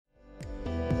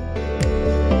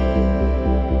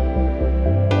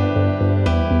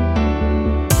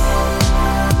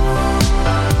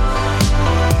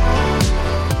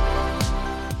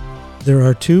There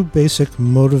are two basic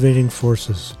motivating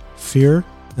forces, fear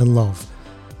and love.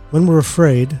 When we're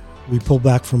afraid, we pull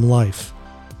back from life.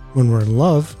 When we're in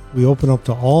love, we open up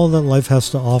to all that life has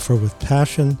to offer with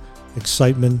passion,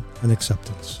 excitement, and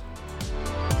acceptance.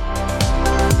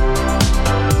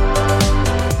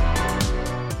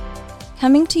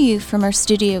 Coming to you from our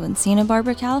studio in Santa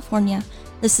Barbara, California,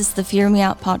 this is the Fear Me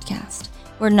Out podcast.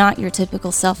 We're not your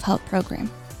typical self-help program.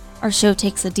 Our show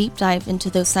takes a deep dive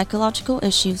into those psychological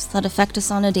issues that affect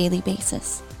us on a daily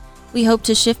basis. We hope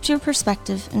to shift your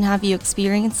perspective and have you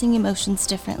experiencing emotions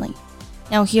differently.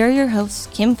 Now here are your hosts,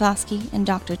 Kim Foskey and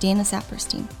Dr. Dana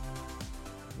Saperstein.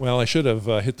 Well, I should have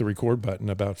hit the record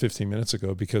button about 15 minutes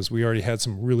ago because we already had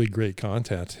some really great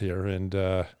content here,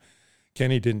 and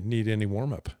Kenny didn't need any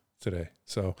warm-up today.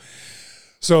 So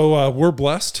we're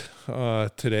blessed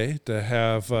today to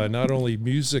have not only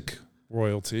music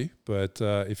royalty, but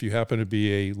if you happen to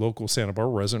be a local Santa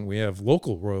Barbara resident, we have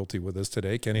local royalty with us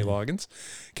today, Kenny Loggins.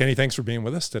 Kenny, thanks for being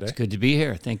with us today. It's good to be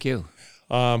here. Thank you.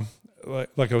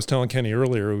 Like I was telling Kenny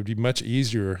earlier, it would be much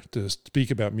easier to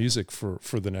speak about music for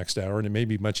the next hour, and it may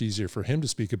be much easier for him to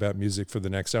speak about music for the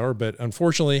next hour, but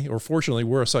unfortunately, or fortunately,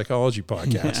 we're a psychology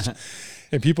podcast,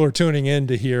 and people are tuning in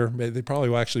to hear, they probably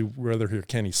will actually rather hear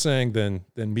Kenny sing than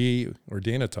me or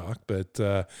Dana talk, but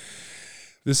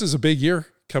this is a big year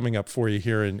coming up for you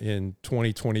here in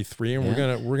 2023,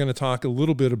 and we're gonna talk a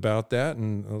little bit about that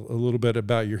and a little bit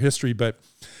about your history. But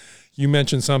you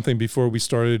mentioned something before we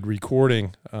started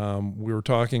recording. We were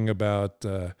talking about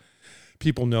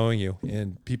people knowing you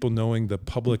and people knowing the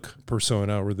public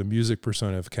persona or the music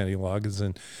persona of Kenny Loggins,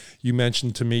 and you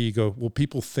mentioned to me, you go, well,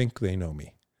 people think they know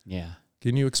me. Yeah.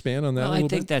 Can you expand on that a little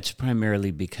bit? I think that's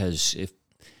primarily because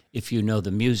if you know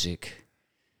the music,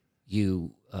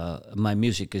 my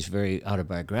music is very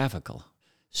autobiographical.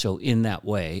 So in that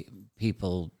way,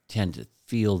 people tend to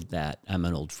feel that I'm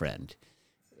an old friend.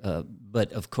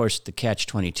 But of course, the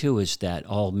catch-22 is that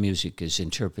all music is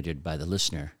interpreted by the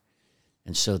listener.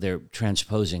 And so they're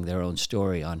transposing their own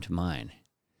story onto mine,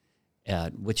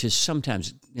 which is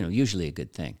sometimes, usually a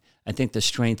good thing. I think the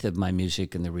strength of my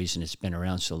music and the reason it's been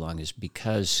around so long is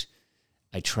because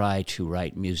I try to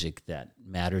write music that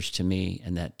matters to me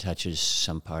and that touches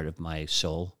some part of my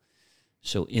soul.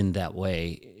 So in that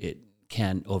way, it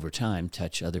can, over time,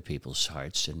 touch other people's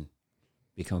hearts and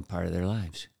become part of their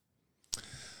lives.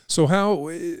 So how,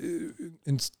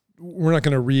 and we're not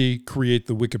going to recreate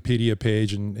the Wikipedia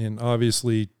page, and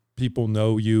obviously people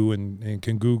know you and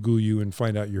can Google you and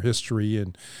find out your history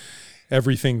and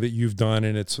everything that you've done,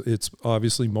 and it's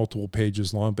obviously multiple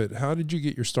pages long, but how did you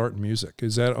get your start in music?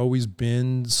 Has that always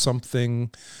been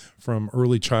something from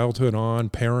early childhood on,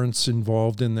 parents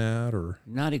involved in that, or?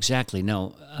 Not exactly,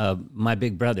 no. My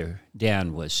big brother,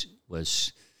 Dan,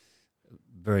 was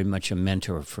very much a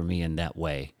mentor for me in that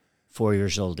way. 4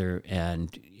 years older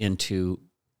and into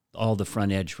all the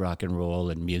front edge rock and roll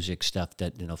and music stuff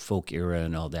that, folk era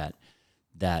and all that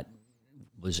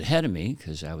was ahead of me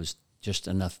because I was just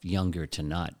enough younger to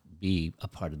not be a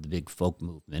part of the big folk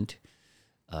movement.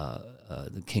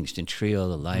 The Kingston Trio,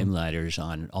 the Limelighters,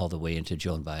 on all the way into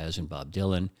Joan Baez and Bob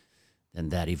Dylan. Then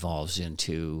that evolves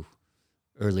into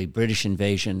early British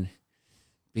Invasion,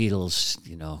 Beatles,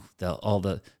 all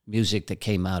the music that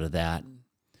came out of that.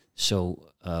 So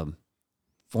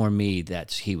for me,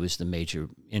 he was the major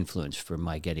influence for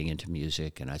my getting into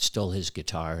music, and I stole his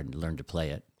guitar and learned to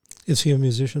play it. Is he a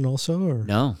musician also? Or?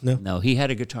 No. He had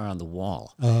a guitar on the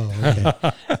wall. Oh,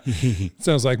 okay.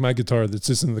 Sounds like my guitar that's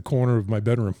just in the corner of my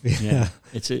bedroom. Yeah.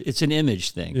 It's an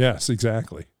image thing. Yes,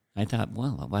 exactly. I thought,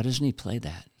 well, why doesn't he play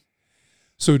that?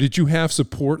 So did you have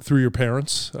support through your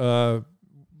parents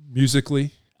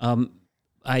musically?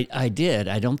 I did.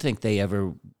 I don't think they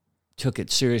ever took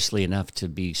it seriously enough to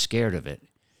be scared of it.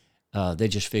 They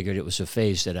just figured it was a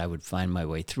phase that I would find my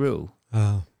way through,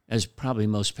 as probably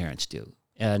most parents do.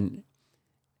 And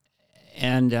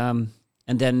then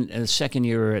the second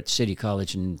year at City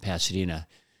College in Pasadena,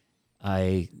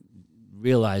 I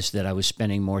realized that I was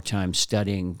spending more time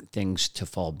studying things to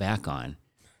fall back on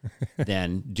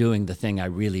than doing the thing I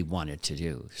really wanted to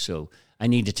do. So I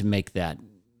needed to make that,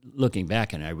 looking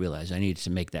back, and I realized I needed to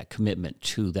make that commitment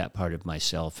to that part of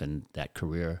myself and that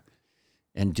career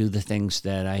and do the things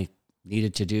that I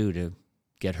needed to do to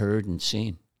get heard and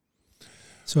seen.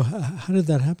 So how did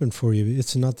that happen for you?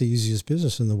 It's not the easiest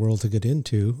business in the world to get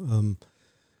into.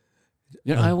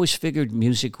 I always figured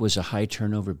music was a high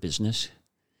turnover business,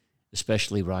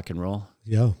 especially rock and roll.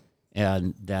 Yeah.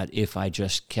 And that if I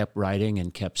just kept writing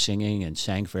and kept singing and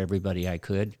sang for everybody I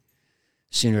could,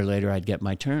 sooner or later I'd get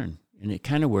my turn. And it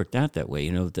kind of worked out that way.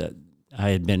 That I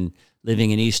had been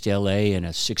living in East LA in a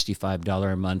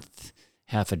 $65 a month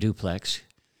half a duplex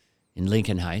in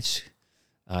Lincoln Heights.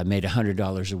 I made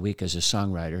 $100 a week as a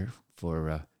songwriter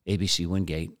for ABC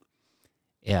Wingate.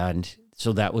 And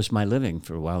so that was my living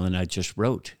for a while, and I just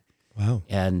wrote. Wow.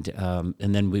 And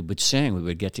then we would sing. We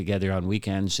would get together on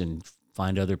weekends and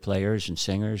find other players and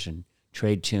singers and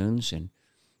trade tunes. And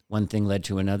one thing led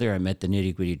to another. I met the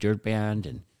Nitty Gritty Dirt Band,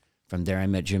 and from there I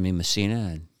met Jimmy Messina,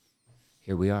 and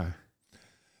here we are.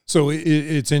 So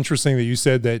it's interesting that you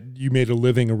said that you made a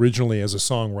living originally as a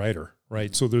songwriter,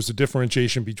 right? So there's a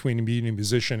differentiation between being a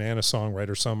musician and a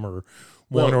songwriter. Some are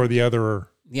one or the other.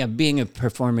 Yeah, being a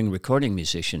performing recording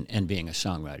musician and being a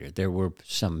songwriter. There were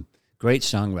some great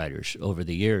songwriters over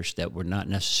the years that were not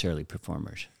necessarily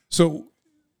performers. So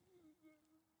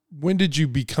when did you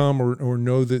become or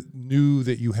knew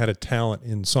that you had a talent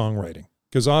in songwriting?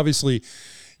 Because obviously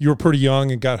you were pretty young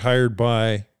and got hired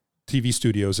by TV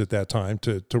studios at that time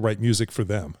to write music for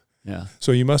them. Yeah.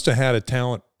 So you must have had a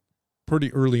talent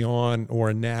pretty early on, or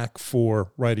a knack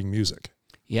for writing music.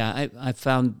 Yeah, I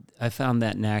found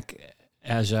that knack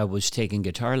as I was taking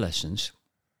guitar lessons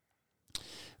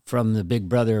from the big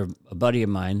brother. A buddy of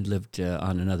mine lived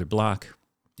on another block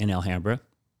in Alhambra.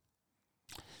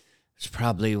 It's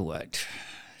probably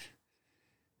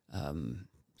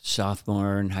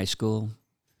sophomore in high school,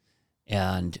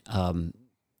 and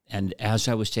as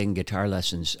I was taking guitar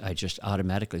lessons, I just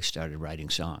automatically started writing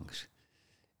songs.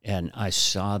 And I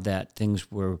saw that things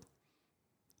were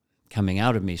coming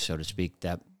out of me, so to speak,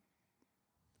 that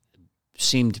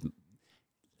seemed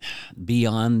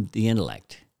beyond the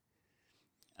intellect.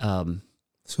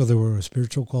 So there were a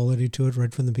spiritual quality to it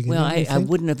right from the beginning? Well, I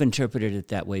wouldn't have interpreted it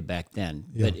that way back then.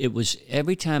 Yeah. But it was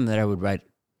every time that I would write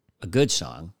a good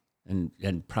song,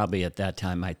 and probably at that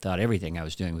time I thought everything I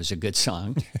was doing was a good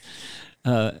song.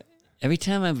 Every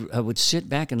time I would sit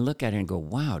back and look at it and go,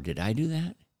 wow, did I do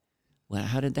that? Well,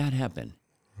 how did that happen?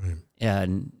 Right.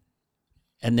 And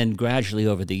then gradually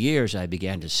over the years, I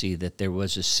began to see that there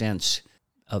was a sense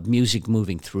of music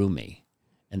moving through me,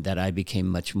 and that I became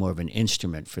much more of an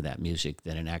instrument for that music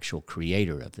than an actual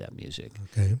creator of that music.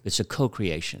 Okay. It's a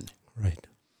co-creation. Right.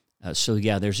 So,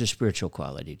 yeah, there's a spiritual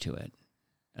quality to it.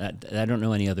 I don't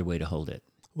know any other way to hold it.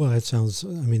 Well, that sounds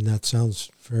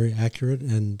very accurate,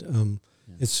 and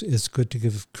it's good to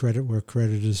give credit where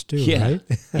credit is due, right?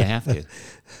 You have to.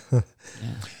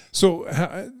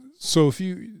 Yeah. So if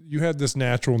you had this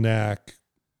natural knack,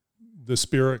 the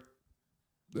Spirit,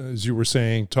 as you were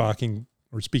saying, talking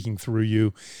or speaking through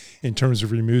you in terms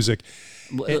of your music.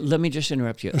 Well, let me just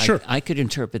interrupt you. Sure. I could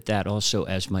interpret that also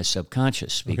as my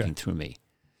subconscious speaking through me,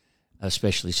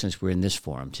 especially since we're in this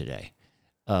forum today.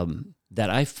 That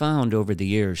I found over the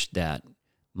years that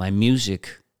my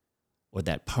music, or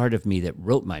that part of me that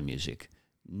wrote my music,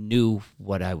 knew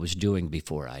what I was doing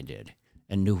before I did,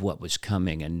 and knew what was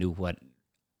coming, and knew what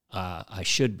I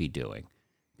should be doing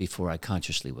before I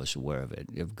consciously was aware of it.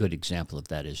 A good example of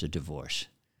that is a divorce,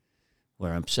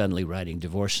 where I'm suddenly writing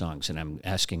divorce songs and I'm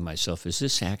asking myself, is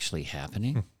this actually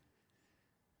happening?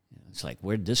 It's like,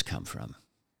 where'd this come from?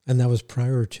 And that was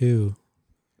prior to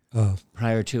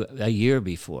a year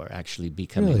before actually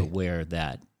becoming aware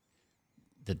that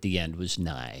the end was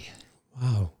nigh.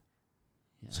 Wow.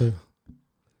 Yeah.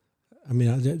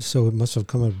 So it must have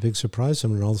come as a big surprise to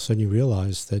him, and all of a sudden you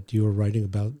realized that you were writing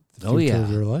about the future of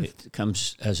your life. It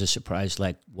comes as a surprise,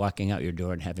 like walking out your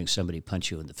door and having somebody punch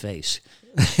you in the face.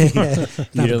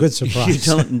 Not a good surprise.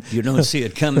 You don't see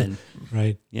it coming.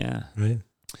 Right. Yeah. Right.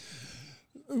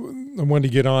 I wanted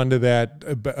to get on to that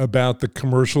about the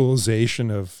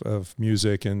commercialization of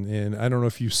music, and I don't know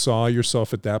if you saw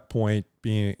yourself at that point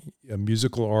being a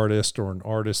musical artist or an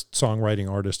songwriting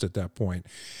artist at that point,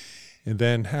 and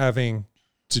then having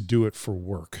to do it for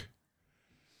work.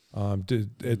 At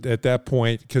that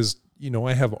point, because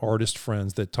I have artist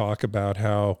friends that talk about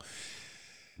how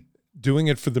doing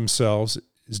it for themselves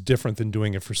is different than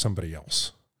doing it for somebody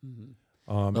else.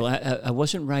 Mm-hmm. Well, I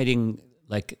wasn't writing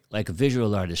like a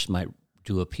visual artist might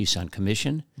do a piece on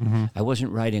commission. Mm-hmm. I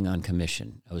wasn't writing on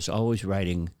commission. I was always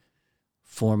writing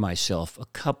for myself. A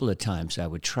couple of times I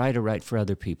would try to write for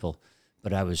other people,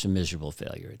 but I was a miserable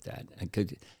failure at that. I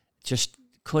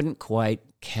couldn't quite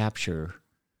capture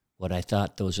what I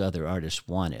thought those other artists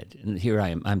wanted. And here I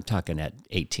am, I'm talking at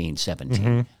 18,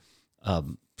 17.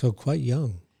 Mm-hmm. So quite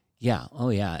young. Yeah. Oh,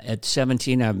 yeah. At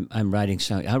 17, I'm writing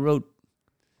songs. I wrote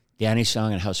Danny's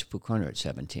song in House of Pooh Corner at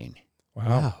 17.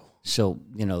 Wow. So,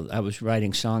 I was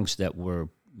writing songs that were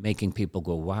making people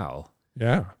go, wow.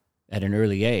 Yeah. At an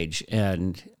early age.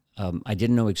 And I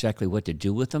didn't know exactly what to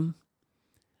do with them.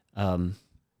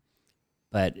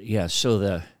 But, yeah,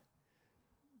 so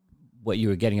what you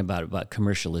were getting about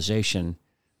commercialization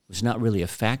was not really a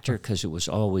factor because it was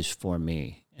always for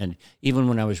me. And even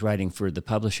when I was writing for the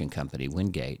publishing company,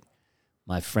 Wingate,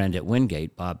 my friend at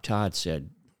Wingate, Bob Todd, said,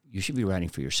 you should be writing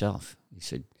for yourself. He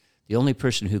said, the only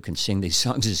person who can sing these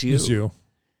songs is you. Is you.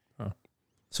 Huh.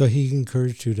 So he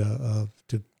encouraged you to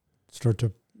start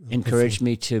to... encouraged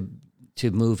me to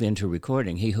move into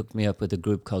recording. He hooked me up with a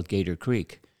group called Gator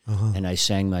Creek, and I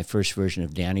sang my first version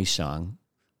of Danny's song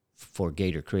for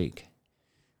Gator Creek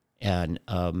and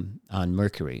on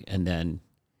Mercury. And then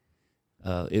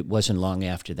it wasn't long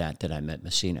after that I met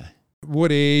Messina.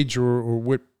 What age or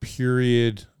what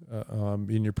period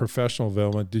in your professional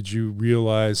development did you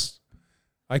realize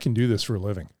I can do this for a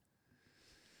living?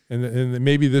 And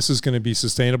maybe this is going to be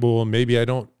sustainable, and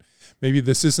maybe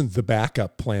this isn't the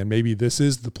backup plan. Maybe this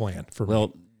is the plan for me.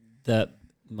 Well,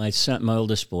 my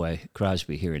oldest boy,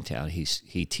 Crosby, here in town,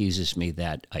 he teases me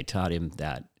that I taught him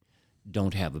that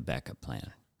don't have a backup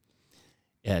plan.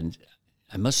 And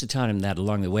I must have taught him that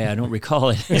along the way. I don't recall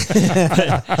it.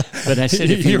 but I said,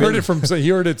 he heard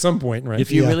it at some point, right?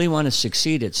 If you really want to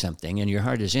succeed at something and your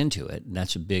heart is into it, and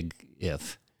that's a big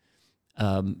if,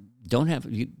 don't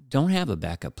have a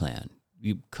backup plan.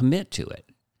 You commit to it.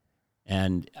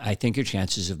 And I think your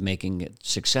chances of making it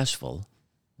successful,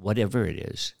 whatever it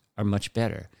is, are much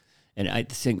better. And I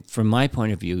think from my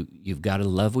point of view, you've got to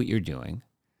love what you're doing,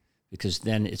 because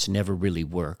then it's never really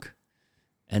work.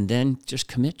 And then just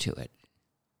commit to it.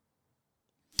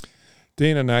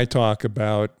 Dana and I talk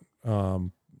about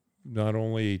not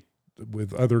only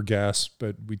with other guests,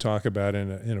 but we talk about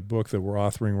in a book that we're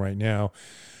authoring right now,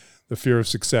 the fear of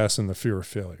success and the fear of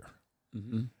failure.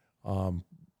 Mm-hmm.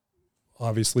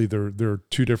 Obviously, they're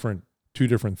two different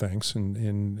things,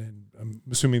 and I'm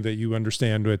assuming that you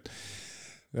understand what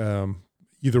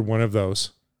either one of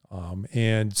those.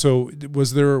 And so,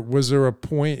 was there a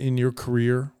point in your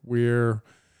career where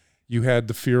you had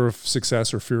the fear of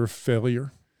success or fear of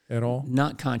failure at all?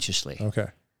 Not consciously. Okay.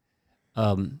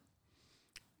 I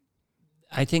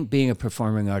think being a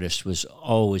performing artist was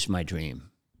always my dream.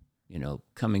 You know,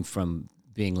 coming from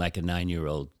being like a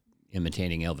 9-year-old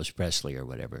imitating Elvis Presley or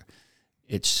whatever,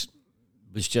 it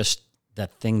was just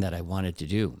that thing that I wanted to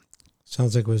do.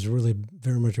 Sounds like it was really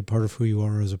very much a part of who you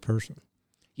are as a person.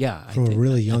 Yeah. From a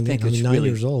really young age. I mean, 9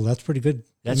 years old. That's pretty good.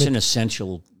 That's an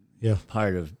essential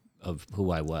part of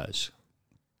who I was.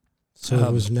 So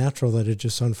it was natural that it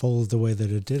just unfolded the way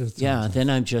that it did. Yeah, then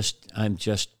I'm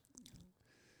just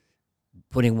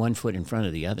putting one foot in front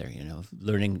of the other, you know,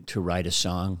 learning to write a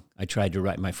song. I tried to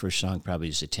write my first song probably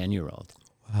as a 10-year-old.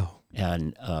 Wow.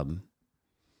 And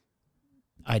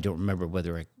I don't remember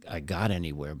whether I got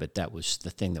anywhere, but that was the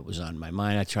thing that was on my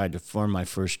mind. I tried to form my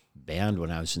first band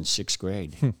when I was in 6th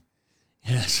grade.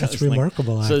 Yeah, so that's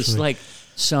remarkable, like, actually. So it's like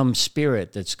some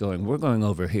spirit that's going, we're going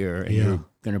over here, and you're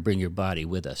going to bring your body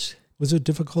with us. Was it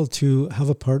difficult to have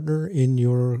a partner in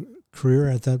your career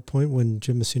at that point when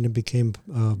Jim Messina became,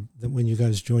 when you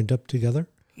guys joined up together?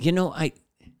 You know,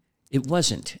 it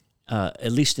wasn't,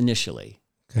 at least initially.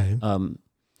 Okay.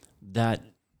 That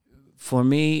for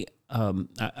me,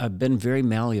 I've been very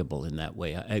malleable in that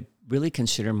way. I really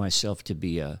consider myself to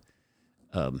be a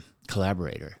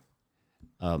collaborator.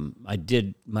 I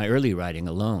did my early writing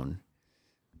alone,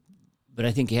 but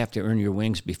I think you have to earn your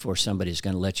wings before somebody's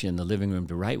going to let you in the living room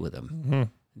to write with them.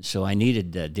 Mm-hmm. So I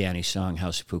needed Danny's song,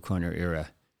 House of Pooh Corner era,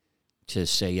 to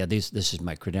say, yeah, this is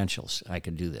my credentials. I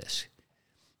could do this.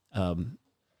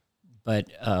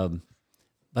 But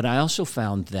I also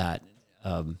found that,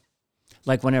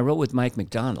 like when I wrote with Mike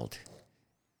McDonald,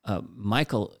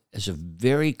 Michael has a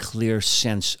very clear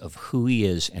sense of who he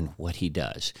is and what he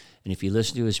does. And if you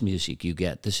listen to his music, you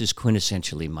get, this is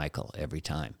quintessentially Michael every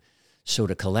time. So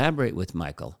to collaborate with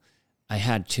Michael, I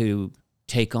had to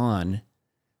take on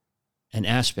an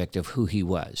aspect of who he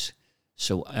was.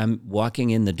 So I'm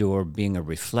walking in the door being a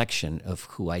reflection of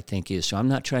who I think he is. So I'm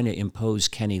not trying to impose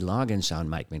Kenny Loggins on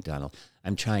Mike McDonald.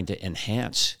 I'm trying to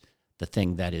enhance the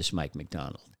thing that is Mike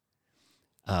McDonald.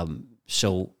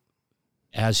 So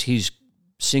as he's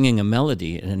singing a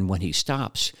melody, and when he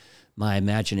stops, my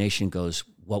imagination goes,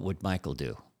 what would Michael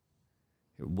do?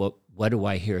 What do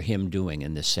I hear him doing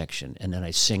in this section? And then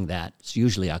I sing that. It's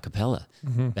usually a cappella,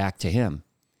 back to him.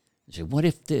 I say, what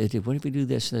if we do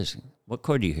this? What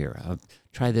chord do you hear? I'll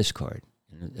try this chord.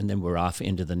 And then we're off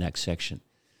into the next section.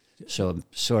 So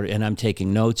and I'm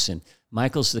taking notes, and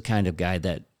Michael's the kind of guy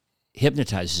that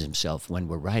hypnotizes himself when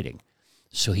we're writing.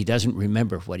 So he doesn't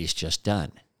remember what he's just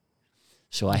done.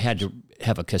 So I had to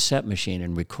have a cassette machine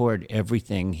and record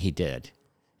everything he did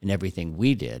and everything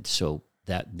we did, so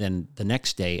that then the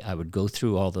next day I would go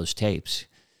through all those tapes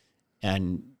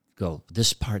and go,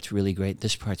 this part's really great,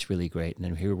 this part's really great. And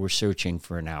then here we're searching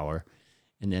for an hour,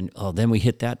 And then we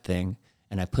hit that thing,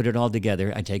 and I put it all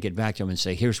together. I take it back to him and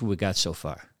say, here's what we got so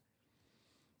far.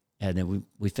 And then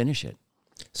we finish it.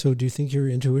 So do you think your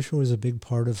intuition was a big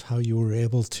part of how you were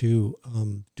able to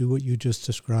do what you just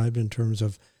described in terms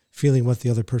of feeling what the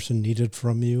other person needed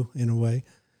from you in a way?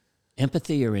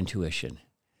 Empathy or intuition?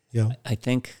 Yeah. I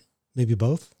think... Maybe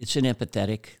both? It's an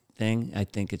empathetic thing. I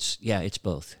think it's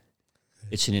both.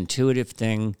 It's an intuitive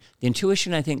thing. The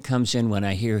intuition, I think, comes in when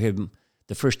I hear him.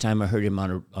 The first time I heard him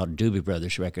on a Doobie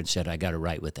Brothers record, said, I got to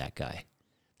write with that guy.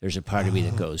 There's a part of me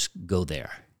that goes, go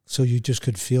there. So you just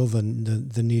could feel the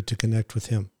need to connect with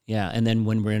him. Yeah, and then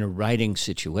when we're in a writing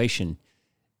situation,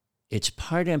 it's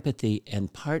part empathy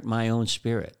and part my own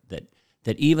spirit,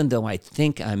 that even though I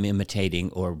think I'm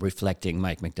imitating or reflecting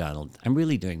Mike McDonald, I'm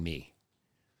really doing me.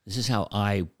 This is how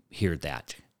I hear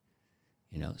that.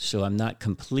 So I'm not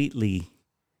completely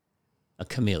a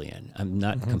chameleon. I'm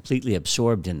not completely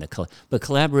absorbed in but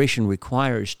collaboration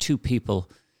requires two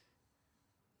people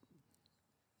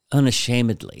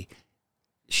unashamedly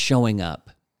showing up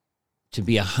to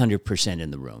be 100% in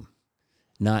the room.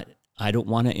 Not, I don't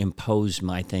want to impose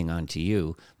my thing onto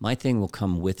you. My thing will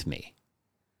come with me.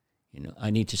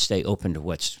 I need to stay open to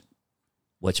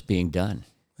what's being done.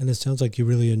 And it sounds like you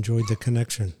really enjoyed the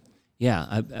connection.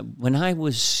 Yeah. When I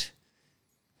was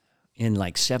in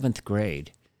like 7th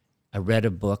grade, I read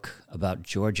a book about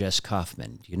George S.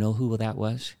 Kaufman. Do you know who that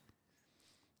was?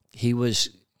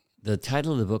 The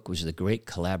title of the book was The Great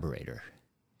Collaborator.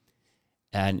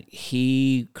 And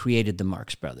he created the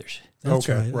Marx Brothers. That's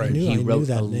right. He wrote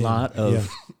a lot of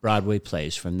Broadway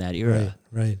plays from that era.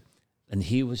 Right. And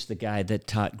he was the guy that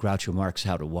taught Groucho Marx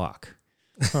how to walk.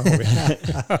 Oh,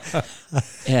 yeah.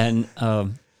 And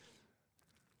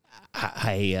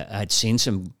I'd seen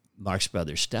some Marx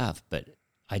Brothers stuff, but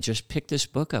I just picked this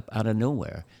book up out of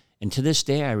nowhere. And to this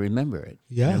day, I remember it.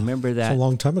 Yeah, I remember that a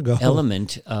long time ago.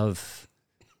 Element of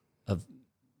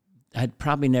I'd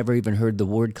probably never even heard the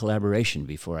word collaboration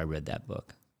before I read that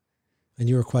book. And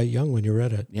you were quite young when you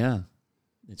read it. Yeah,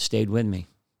 it stayed with me.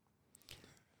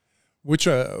 Which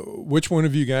one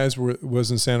of you guys was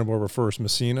in Santa Barbara first,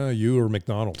 Messina, you, or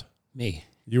McDonald? Me.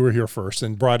 You were here first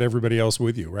and brought everybody else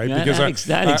with you, right? Yeah,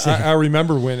 because I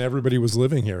remember when everybody was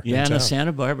living here. Yeah, in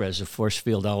Santa Barbara has a force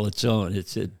field all its own.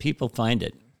 People find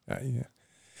it.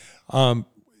 Yeah.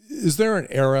 Is there an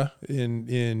era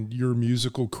in your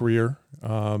musical career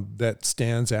that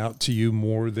stands out to you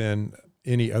more than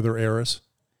any other eras?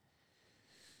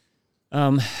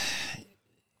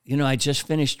 I just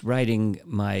finished writing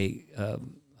my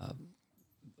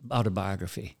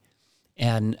autobiography,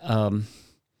 and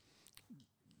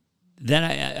then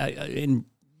I in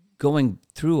going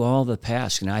through all the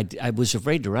past, and I was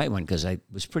afraid to write one because I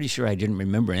was pretty sure I didn't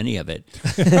remember any of it.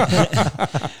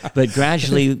 But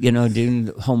gradually, doing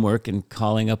homework and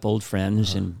calling up old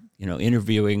friends and,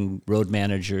 interviewing road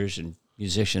managers and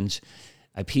musicians,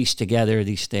 I pieced together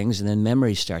these things, and then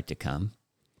memories start to come.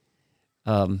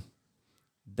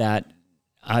 That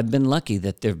I've been lucky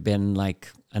that there have been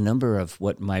like a number of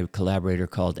what my collaborator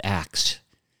called acts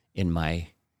in my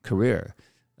career,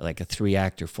 like a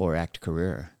 3-act or 4-act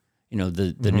career.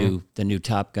 The new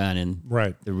Top Gun and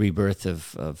the rebirth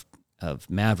of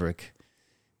Maverick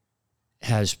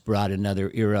has brought another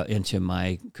era into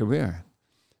my career.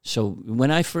 So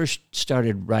when I first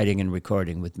started writing and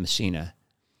recording with Messina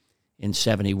in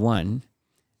 1971,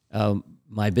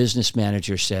 my business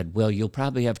manager said, well, you'll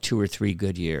probably have 2 or 3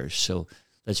 good years. So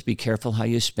let's be careful how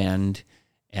you spend,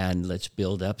 and let's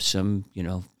build up some,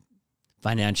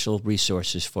 financial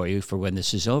resources for you for when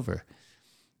this is over.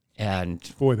 And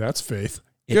boy, that's faith.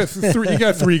 You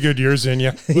got 3 good years in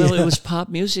you. Well, it was pop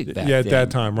music back then. Yeah, at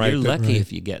that time, right? You're lucky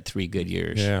if you get 3 good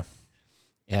years. Yeah.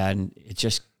 And it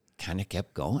just kind of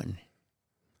kept going.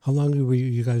 How long were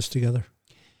you guys together?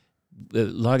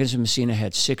 Loggins and Messina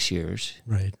had 6 years.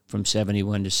 Right. From 1971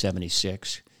 to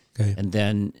 1976. Okay.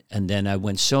 And then I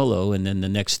went solo, and then the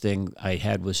next thing I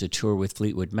had was a tour with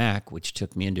Fleetwood Mac, which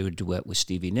took me into a duet with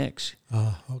Stevie Nicks.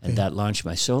 Okay. And that launched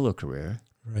my solo career.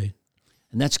 Right.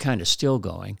 And that's kind of still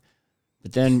going.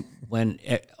 But then when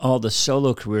all the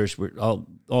solo careers were,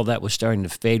 all that was starting to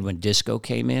fade when disco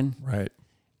came in. Right.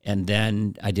 And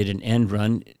then I did an end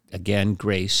run, again,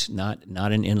 Grace, not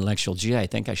an intellectual, gee, I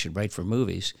think I should write for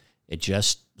movies. It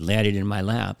just landed in my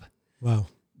lap. Wow.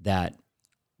 That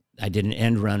I did an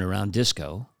end run around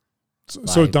disco.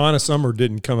 So Donna Summer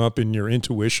didn't come up in your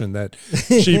intuition that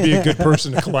she'd be a good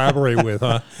person to collaborate with,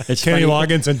 huh? It's Kenny funny.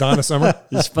 Loggins and Donna Summer?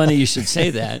 It's funny you should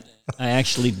say that. I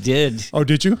actually did Oh,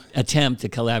 did you? attempt a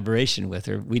collaboration with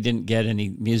her. We didn't get any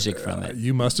music from it.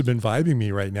 You must have been vibing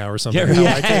me right now or something. Yeah.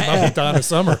 How I came up with Donna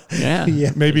Summer. Yeah.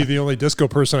 Yeah. Maybe the only disco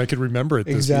person I could remember at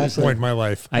this Exactly. point in my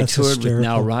life. I That's toured with hysterical.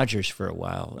 Nile Rodgers for a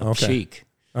while, of Okay. Chic.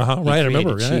 Uh-huh. He Right, I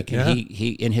remember. created Right. Chic, Yeah. and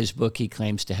he in his book he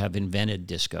claims to have invented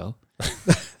disco.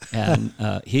 And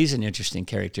he's an interesting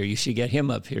character. You should get him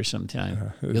up here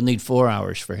sometime. You'll need 4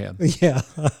 hours for him. Yeah.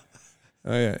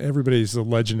 Oh, yeah. Everybody's a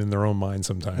legend in their own mind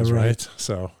sometimes, Right.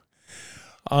 right?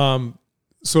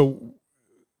 So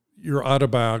your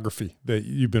autobiography that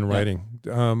you've been writing,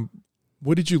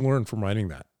 what did you learn from writing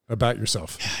that about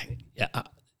yourself?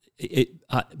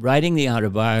 Writing the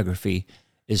autobiography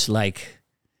is like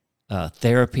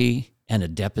therapy and a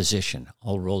deposition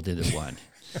all rolled into one.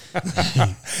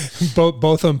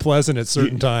 Both unpleasant at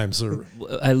certain times. Or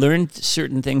I learned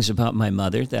certain things about my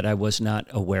mother that I was not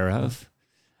aware of.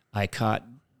 I caught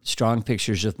strong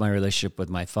pictures of my relationship with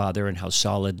my father and how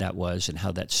solid that was and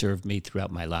how that served me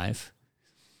throughout my life.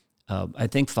 I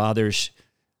think fathers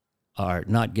are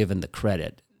not given the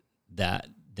credit that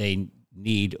they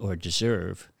need or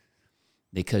deserve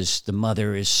because the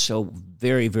mother is so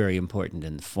very, very important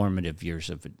in the formative years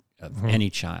of any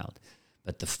child.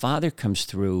 But the father comes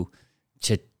through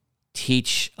to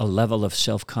teach a level of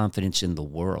self-confidence in the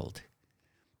world,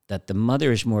 that the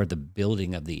mother is more the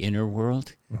building of the inner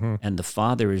world and the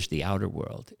father is the outer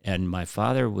world. And my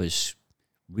father was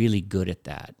really good at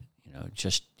that. You know,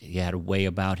 just he had a way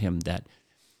about him that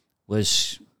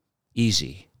was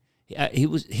easy. He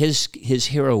was his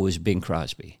hero was Bing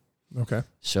Crosby. okay.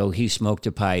 So he smoked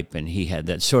a pipe and he had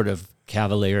that sort of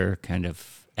cavalier kind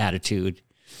of attitude.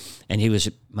 And he was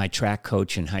my track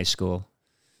coach in high school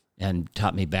and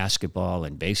taught me basketball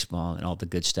and baseball and all the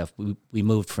good stuff. We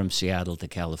moved from Seattle to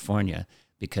California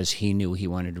because he knew he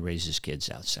wanted to raise his kids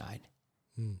outside.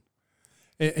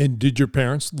 And did your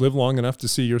parents live long enough to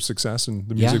see your success in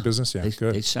the music business? Yeah,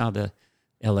 good. They saw the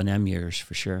L&M years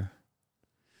for sure.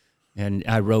 And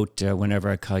I wrote Whenever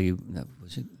I Call You,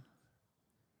 was it?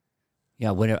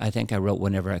 Yeah, I think I wrote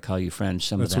Whenever I Call You Friend.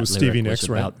 Some That's of that with Stevie lyric Nicks,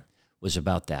 right? was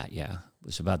about that, yeah. It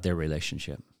was about their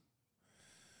relationship.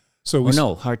 So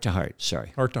Heart to Heart,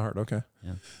 sorry. Heart to Heart, okay.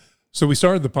 Yeah. So we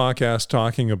started the podcast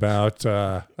talking about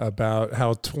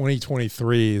how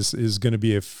 2023 is going to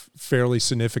be a fairly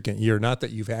significant year. Not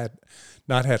that you've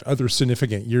not had other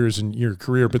significant years in your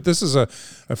career, but this is a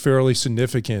fairly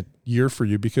significant year for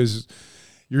you because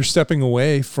you're stepping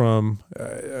away from.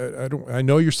 I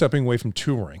know you're stepping away from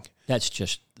touring.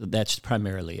 That's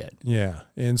primarily it. Yeah,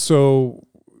 and so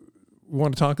we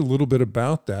want to talk a little bit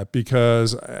about that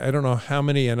because I don't know how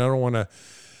many, and I don't want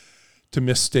to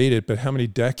misstate it, but how many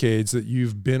decades that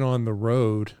you've been on the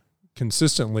road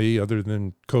consistently, other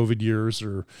than COVID years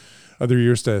or other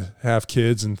years to have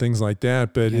kids and things like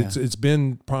that. But Yeah. it's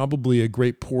been probably a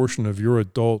great portion of your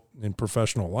adult and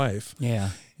professional life.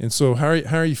 Yeah. And so how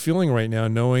are you feeling right now,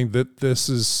 knowing that this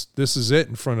is it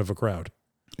in front of a crowd?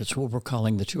 It's what we're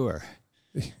calling the tour.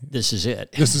 This is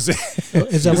it. This is it.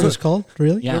 Is that what it's called?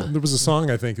 Really? Yeah. There was a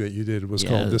song I think that you did was Yeah,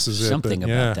 called "This Is It." something but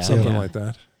about that, something yeah. like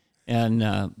that. And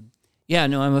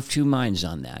I'm of two minds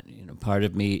on that. You know, part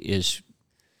of me is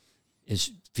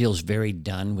feels very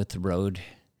done with the road,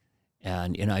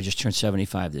 and I just turned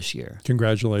 75 this year.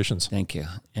 Congratulations. Thank you.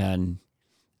 And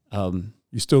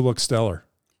You still look stellar.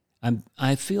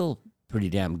 I feel pretty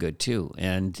damn good too.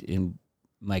 And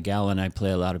my gal and I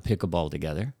play a lot of pickleball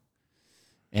together,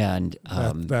 and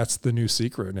That's the new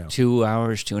secret now.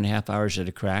 2.5 hours at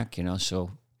a crack.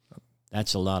 So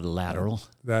that's a lot of lateral.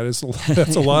 That's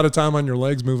a lot of time on your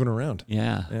legs moving around.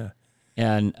 Yeah. Yeah.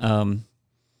 And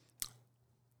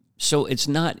so it's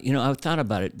not, I've thought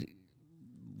about it.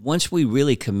 Once we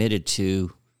really committed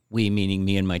to, we meaning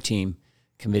me and my team,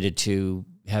 committed to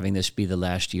having this be the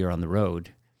last year on the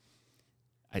road,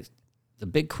 the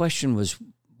big question was,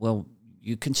 well,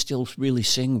 you can still really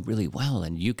sing really well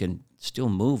and you can still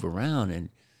move around, and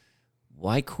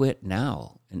why quit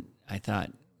now? And I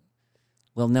thought,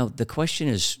 well, no, the question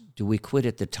is, do we quit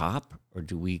at the top or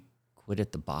do we quit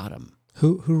at the bottom?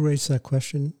 Who raised that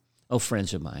question? Oh,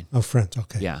 friends of mine. Oh, friends.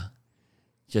 Okay. Yeah.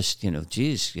 Just,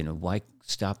 geez, why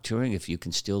stop touring if you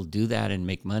can still do that and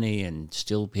make money and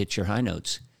still hit your high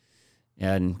notes?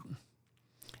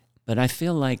 But I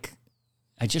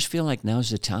just feel like now's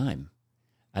the time.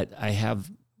 I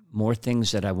have more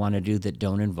things that I want to do that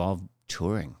don't involve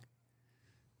touring.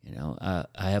 I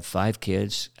have 5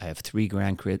 kids. I have 3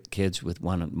 grandkids with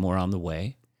one more on the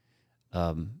way.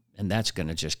 And that's going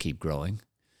to just keep growing.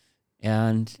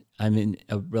 And I'm in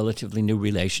a relatively new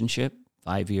relationship,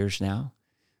 5 years now.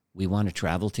 We want to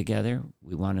travel together.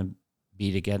 We want to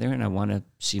be together, and I want to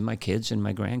see my kids and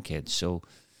my grandkids. So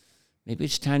maybe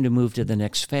it's time to move to the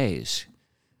next phase.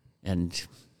 And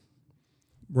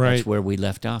that's where we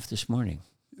left off this morning.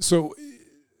 So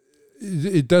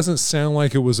it doesn't sound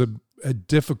like it was a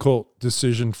difficult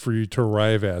decision for you to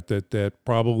arrive at, that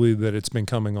probably that it's been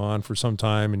coming on for some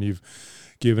time and you've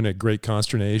given it great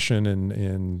consternation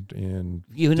and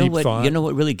you know deep what thought. You know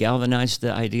what really galvanized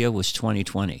the idea was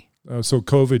 2020. So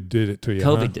COVID did it to you.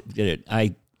 COVID did it.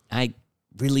 I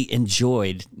really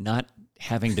enjoyed not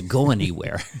having to go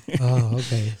anywhere. Oh,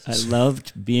 okay. I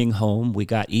loved being home. We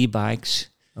got e-bikes.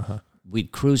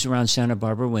 We'd cruise around Santa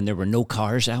Barbara when there were no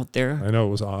cars out there. I know, it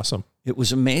was awesome. It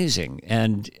was amazing.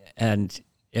 And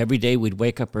every day we'd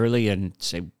wake up early and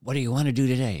say, what do you want to do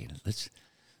today?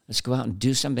 Let's go out and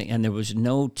do something. And there was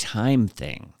no time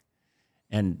thing.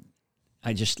 And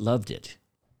I just loved it.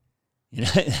 You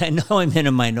know, I know I'm in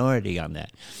a minority on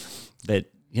that. But,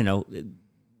 you know,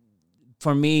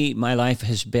 for me, my life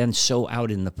has been so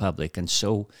out in the public and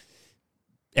so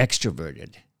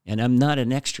extroverted. And I'm not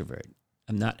an extrovert.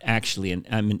 I'm not actually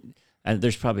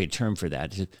there's probably a term for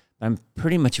that. I'm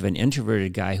pretty much of an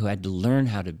introverted guy who had to learn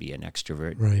how to be an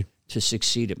extrovert to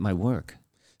succeed at my work.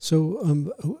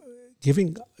 So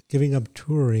giving up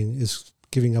touring is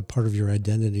giving up part of your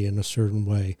identity in a certain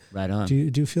way. Right on. Do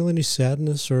you feel any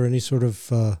sadness or any sort of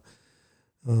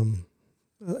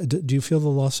do you feel the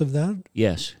loss of that?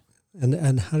 Yes.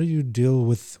 And how do you deal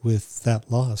with that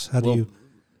loss?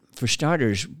 For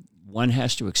starters, one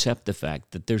has to accept the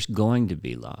fact that there's going to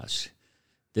be loss.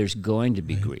 There's going to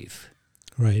be grief.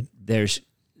 Right. There's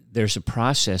a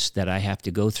process that I have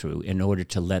to go through in order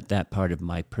to let that part of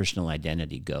my personal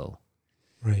identity go.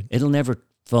 Right. It'll never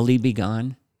fully be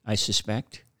gone, I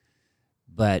suspect,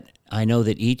 but I know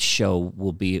that each show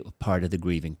will be a part of the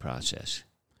grieving process.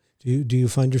 Do you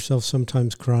find yourself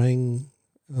sometimes crying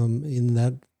in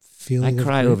that feeling? I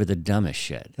cry over the dumbest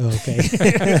shit. Oh, okay.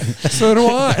 So do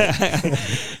I.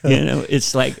 You know,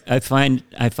 it's like I find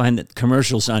that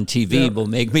commercials on TV will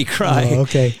make me cry. Oh,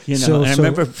 okay. You know, I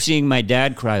remember seeing my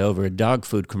dad cry over a dog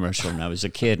food commercial when I was a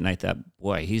kid, and I thought,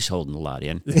 boy, he's holding a lot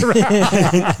in.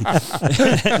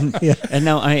 And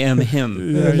now I am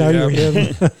him. Now you're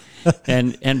him.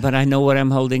 But I know what I'm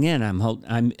holding in.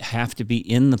 I have to be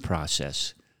in the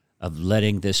process of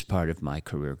letting this part of my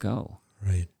career go.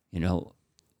 Right. You know,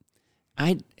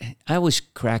 I always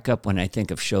crack up when I think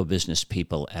of show business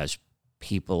people as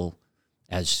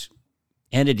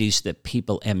entities that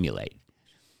people emulate.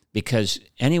 Because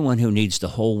anyone who needs the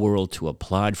whole world to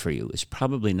applaud for you is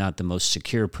probably not the most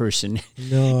secure person.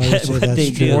 No, I would say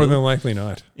that's true. More than likely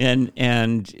not.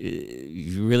 And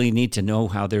you really need to know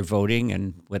how they're voting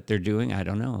and what they're doing. I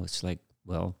don't know. It's like,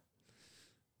 well,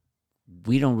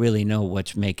 we don't really know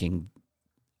what's making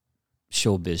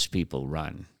showbiz people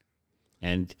run.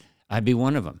 And I'd be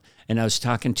one of them. And I was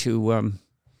talking to one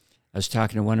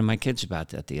of my kids about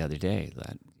that the other day,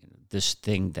 that this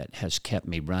thing that has kept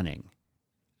me running.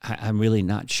 I'm really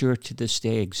not sure to this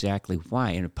day exactly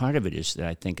why. And a part of it is that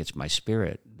I think it's my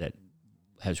spirit that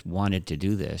has wanted to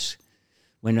do this.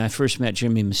 When I first met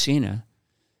Jimmy Messina,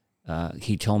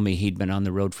 he told me he'd been on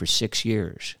the road for 6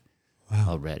 years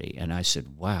already. And I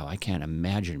said, wow, I can't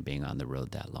imagine being on the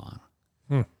road that long.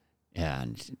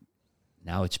 And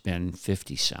now it's been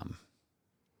 50-some.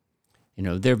 You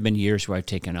know, there have been years where I've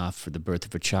taken off for the birth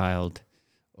of a child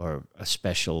or a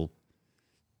special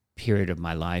period of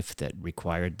my life that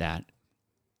required that.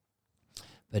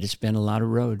 But it's been a lot of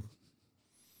road.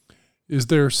 Is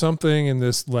there something in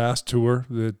this last tour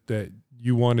that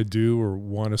you want to do or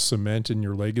want to cement in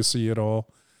your legacy at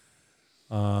all?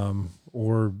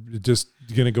 Or just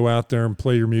going to go out there and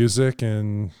play your music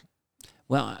and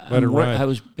let it ride? I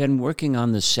was been working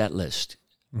on the set list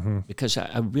because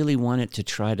I really wanted to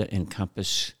try to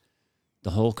encompass the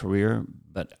whole career,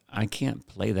 but I can't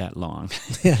play that long.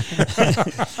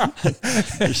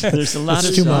 there's a lot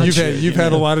of songs. You've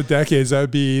had a lot of decades. That'd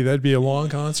be a long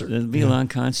concert. It'd be a long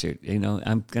concert. You know,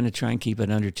 I'm going to try and keep it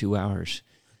under 2 hours.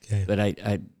 Okay. But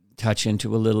I touch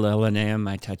into a little L&M.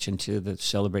 I touch into the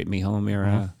Celebrate Me Home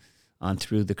era, on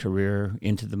through the career,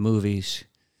 into the movies.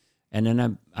 And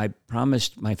then I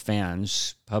promised my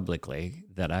fans publicly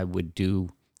that I would do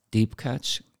deep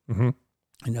cuts.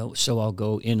 You know, so I'll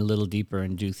go in a little deeper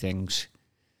and do things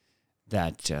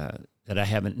that I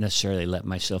haven't necessarily let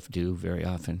myself do very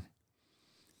often.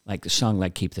 Like a song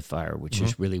like Keep the Fire, which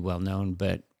is really well known,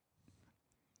 but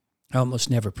I almost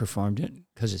never performed it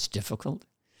because it's difficult.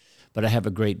 But I have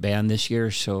a great band this year,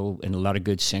 and a lot of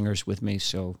good singers with me,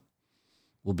 so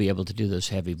we'll be able to do those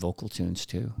heavy vocal tunes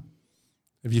too.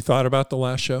 Have you thought about the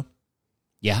last show?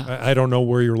 Yeah. I don't know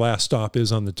where your last stop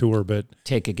is on the tour, but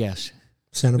Take a guess.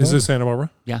 Santa Barbara? is it Santa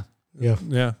Barbara? Yeah. Yeah.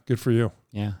 Yeah, good for you.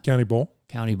 Yeah. County Bowl.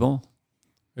 County Bowl.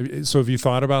 So have you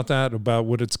thought about that, about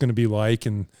what it's going to be like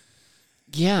and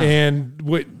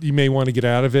what you may want to get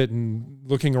out of it, and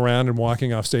looking around and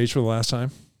walking off stage for the last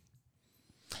time?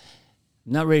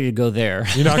 Not ready to go there.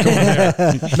 You're not going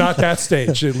there. Not that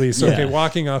stage, at least. Yeah. Okay,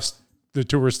 walking off the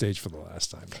tour stage for the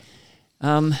last time.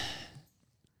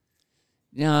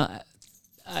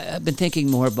 I've been thinking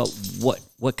more about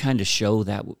what kind of show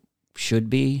that should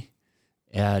be,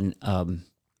 and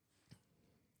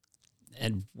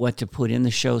what to put in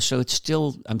the show. So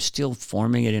I'm still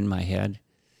forming it in my head.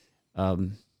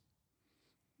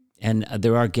 And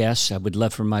there are guests. I would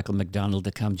love for Michael McDonald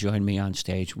to come join me on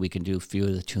stage. We can do a few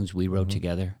of the tunes we wrote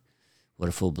together. What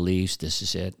a Fool Believes, This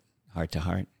Is It, Heart to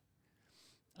Heart.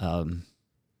 I'm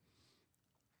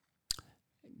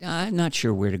not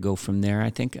sure where to go from there. I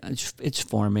think it's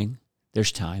forming.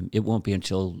 There's time. It won't be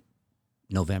until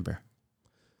November.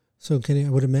 So, Kenny, I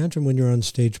would imagine when you're on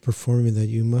stage performing that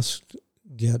you must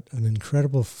get an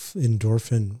incredible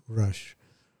endorphin rush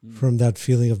from that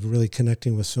feeling of really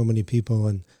connecting with so many people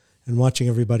and watching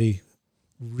everybody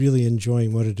really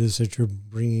enjoying what it is that you're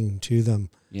bringing to them.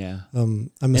 Yeah.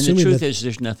 I'm and assuming the truth that, is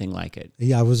there's nothing like it.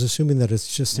 Yeah, I was assuming that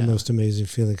it's just the Yeah. most amazing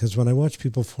feeling, because when I watch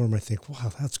people perform, I think,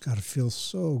 wow, that's got to feel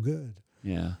so good.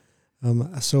 Yeah.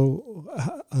 So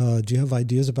do you have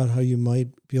ideas about how you might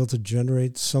be able to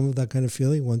generate some of that kind of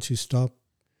feeling once you stop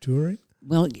touring?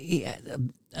 Well,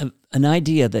 an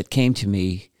idea that came to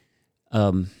me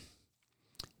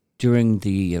during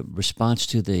the response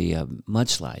to the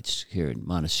mudslides here in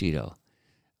Montecito,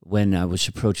 when I was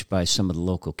approached by some of the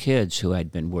local kids who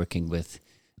I'd been working with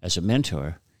as a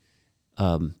mentor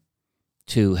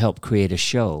to help create a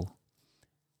show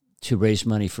to raise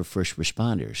money for first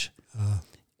responders.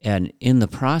 And in the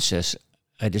process,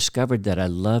 I discovered that I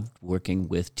loved working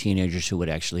with teenagers who would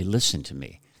actually listen to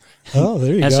me. Oh,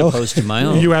 there you as go. opposed to my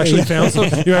own. You actually found some?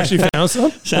 You actually found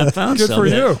some? So I found Good some for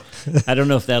that- you. I don't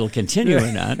know if that'll continue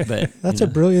or not, but That's a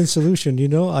brilliant solution. You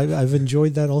know, I've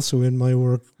enjoyed that also in my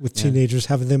work with teenagers,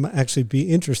 having them actually be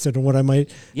interested in what I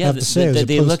might have to say.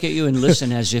 they look at you and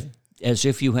listen as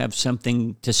if you have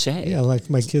something to say. Yeah, like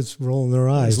my kids rolling their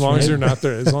eyes. As long as right? you're not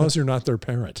their, as long as you're not their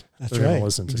parent, That's they're gonna right.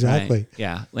 listen to you. Exactly. Right.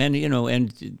 Yeah, and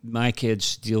and my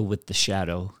kids deal with the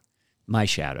shadow, my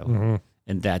shadow, Mm-hmm.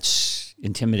 and that's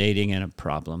intimidating and a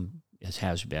problem, as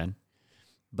has been.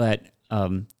 But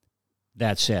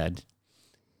that said,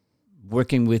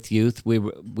 working with youth,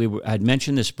 I'd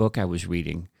mentioned this book I was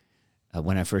reading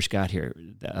when I first got here,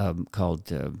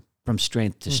 called From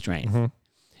Strength to Strength. Mm-hmm.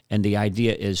 And the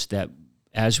idea is that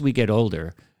as we get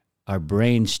older, our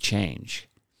brains change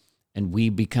and we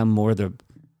become more the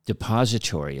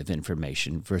depository of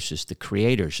information versus the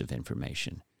creators of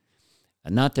information.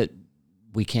 And not that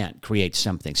we can't create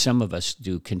something. Some of us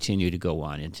do continue to go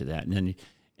on into that.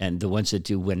 And the ones that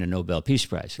do win a Nobel Peace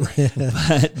Prize.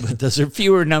 but those are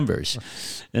fewer numbers.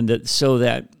 And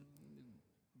that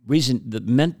reason,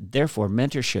 therefore,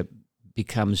 mentorship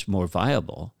becomes more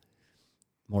viable,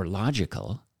 more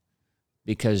logical,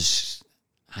 because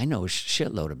I know a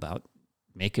shitload about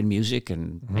making music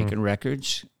and making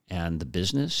records and the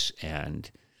business, and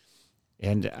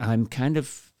I'm kind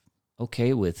of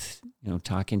okay with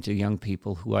talking to young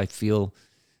people who I feel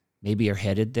maybe are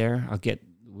headed there.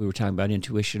 We were talking about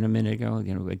intuition a minute ago.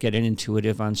 I get an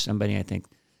intuitive on somebody. I think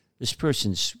this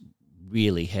person's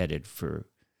really headed for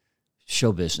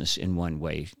show business in one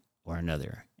way or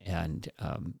another, and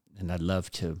I'd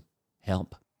love to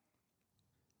help.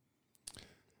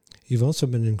 You've also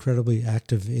been incredibly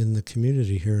active in the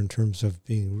community here in terms of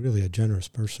being really a generous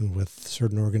person with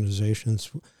certain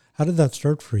organizations. How did that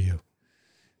start for you?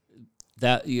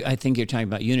 I think you're talking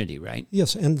about Unity, right?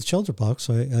 Yes, and the Shelter Box.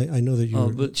 I know that you. Oh,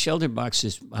 but Shelter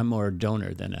Box I'm more a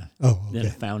donor than a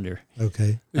founder.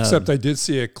 Okay. Except I did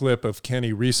see a clip of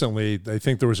Kenny recently. I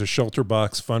think there was a Shelter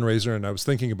Box fundraiser, and I was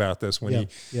thinking about this when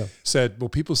he said, well,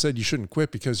 people said you shouldn't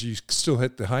quit because you still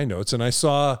hit the high notes. And I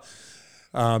saw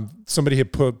somebody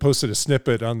had posted a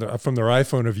snippet from their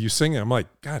iPhone of you singing. I'm like,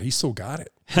 God, he still got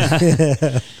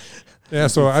it. Yeah,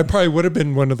 so I probably would have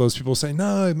been one of those people saying,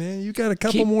 no, man, you got a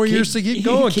couple more years to keep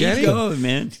going, Kenny. Keep going,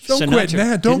 man. Don't quit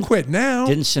now. Don't quit now.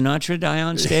 Didn't Sinatra die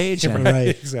on stage? Right.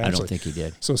 Exactly. I don't think he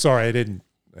did. So sorry, I didn't.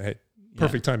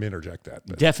 Perfect time to interject that.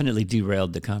 But. Definitely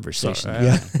derailed the conversation.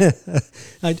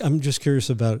 I'm just curious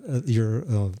about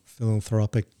your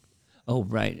philanthropic. Oh,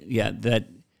 right. Yeah, that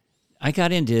I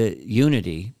got into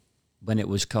Unity when it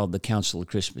was called the Council of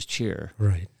Christmas Cheer.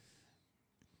 Right.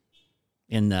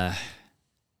 In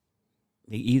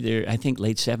I think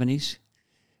late 70s.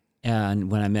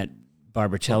 and when I met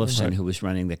Barbara Tellefson, who was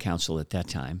running the council at that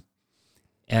time.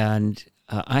 And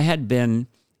I had been,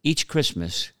 each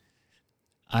Christmas,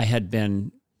 I had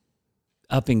been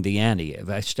upping the ante.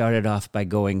 I started off by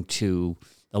going to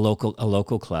a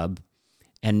local club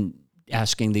and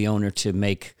asking the owner to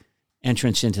make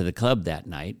entrance into the club that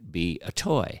night be a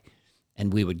toy.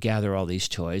 And we would gather all these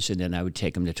toys, and then I would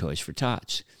take them to Toys for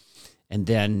Tots. And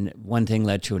then one thing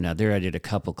led to another. I did a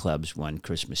couple clubs one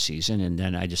Christmas season, and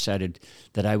then I decided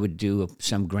that I would do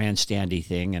some grandstandy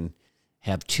thing and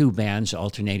have two bands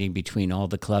alternating between all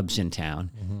the clubs in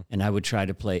town, and I would try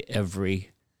to play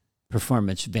every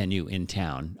performance venue in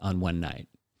town on one night.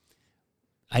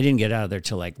 I didn't get out of there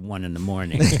till like 1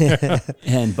 a.m.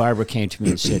 And Barbara came to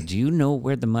me and said, "Do you know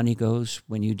where the money goes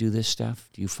when you do this stuff?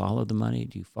 Do you follow the money?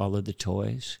 Do you follow the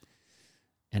toys?"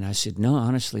 And I said, "No,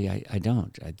 honestly, I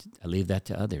don't. I leave that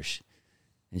to others."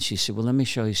 And she said, "Well, let me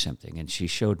show you something." And she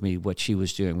showed me what she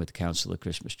was doing with the Council of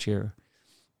Christmas Cheer,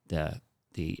 the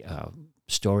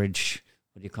storage,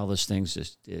 what do you call those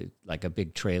things? Like a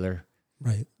big trailer.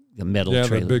 Right. The metal Yeah,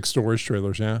 trailer. the big storage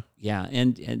trailers, yeah. Yeah,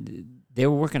 and they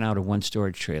were working out of one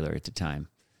storage trailer at the time.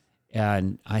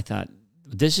 And I thought,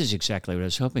 this is exactly what I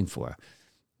was hoping for.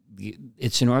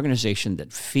 It's an organization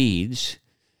that feeds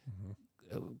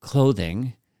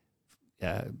clothing,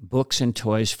 books and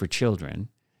toys for children.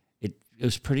 It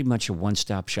was pretty much a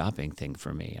one-stop shopping thing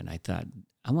for me. And I thought,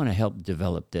 I want to help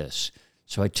develop this.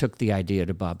 So I took the idea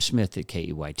to Bob Smith at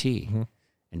KEYT.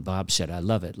 And Bob said, "I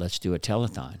love it. Let's do a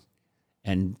telethon."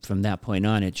 And from that point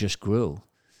on, it just grew.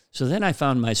 So then I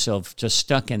found myself just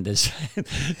stuck in this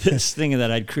this thing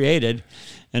that I'd created.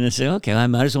 And I said, okay, I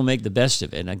might as well make the best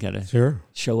of it. I got to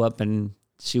show up and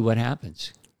see what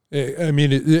happens. I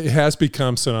mean, it has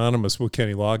become synonymous with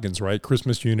Kenny Loggins, right?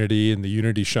 Christmas Unity and the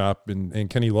Unity Shop and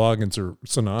Kenny Loggins are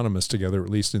synonymous together, at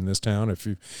least in this town. If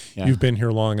you've been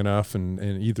here long enough and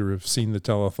either have seen the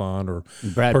telethon or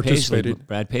participated.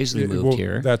 Brad Paisley moved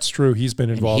here. That's true. He's been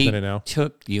involved in it now. He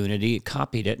took Unity,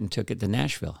 copied it, and took it to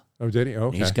Nashville. Oh, did he?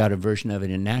 Okay. He's got a version of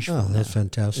it in Nashville. Oh, that's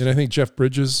fantastic. And I think Jeff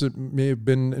Bridges may have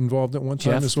been involved at one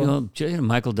time as well.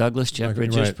 Michael Douglas, Jeff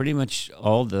Bridges, pretty much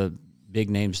all the big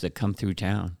names that come through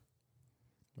town.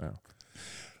 Wow.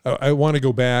 I want to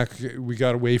go back. We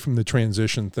got away from the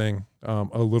transition thing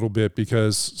a little bit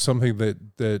because something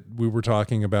that we were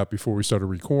talking about before we started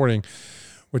recording,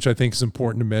 which I think is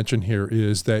important to mention here,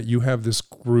 is that you have this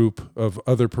group of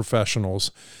other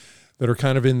professionals that are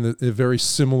kind of in a very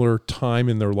similar time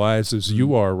in their lives as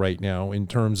you are right now in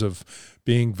terms of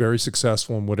being very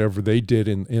successful in whatever they did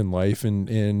in life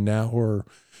and now are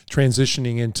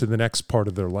transitioning into the next part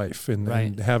of their life.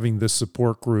 And having this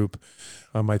support group,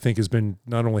 I think has been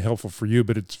not only helpful for you,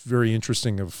 but it's very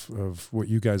interesting of what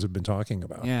you guys have been talking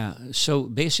about. Yeah. So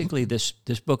basically this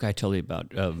book I told you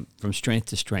about, From Strength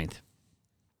to Strength,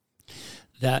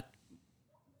 that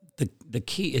the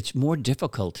key, it's more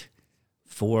difficult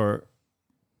for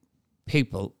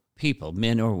people,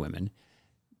 men or women,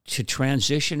 to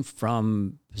transition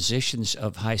from positions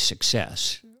of high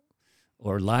success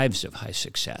or lives of high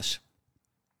success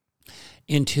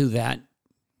into that,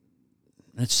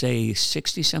 let's say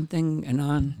 60-something and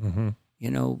on,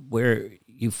 where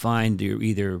you find you're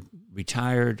either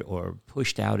retired or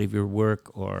pushed out of your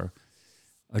work or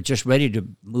just ready to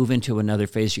move into another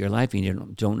phase of your life and you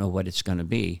don't know what it's going to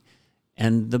be.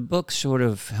 And the book sort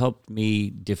of helped me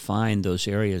define those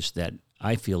areas that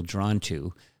I feel drawn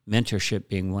to, mentorship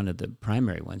being one of the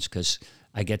primary ones, because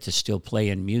I get to still play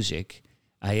in music.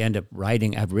 I end up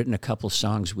writing. I've written a couple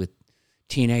songs with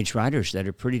teenage writers that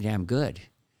are pretty damn good.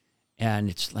 And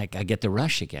it's like I get the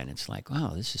rush again. It's like,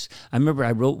 wow, this is... I remember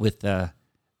I wrote with the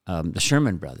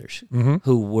Sherman Brothers,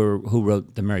 who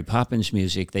wrote the Mary Poppins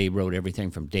music. They wrote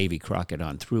everything from Davy Crockett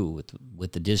on through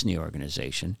with the Disney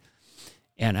organization.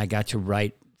 And I got to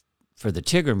write for the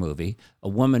Tigger movie, a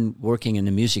woman working in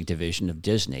the music division of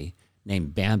Disney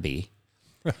named Bambi.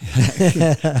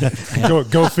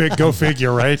 Go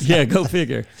figure, right? Yeah, go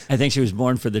figure. I think she was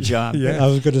born for the job. Yeah, I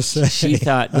was going to say. She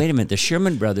thought, wait a minute, the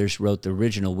Sherman Brothers wrote the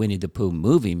original Winnie the Pooh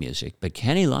movie music, but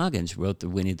Kenny Loggins wrote the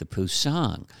Winnie the Pooh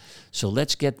song. So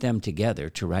let's get them together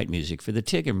to write music for the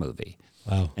Tigger movie.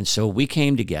 Wow. And so we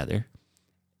came together,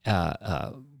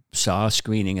 saw a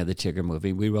screening of the Tigger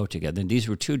movie. We wrote together. And these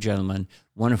were two gentlemen,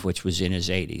 one of which was in his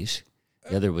 80s.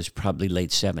 The other was probably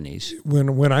late 70s.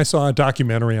 When I saw a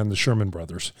documentary on the Sherman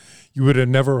Brothers, you would have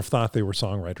never have thought they were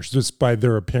songwriters just by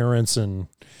their appearance and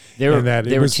they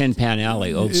were Tin Pan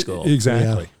Alley, old school.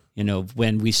 Exactly. Yeah. You know,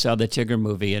 when we saw the Tigger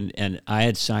movie and I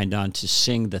had signed on to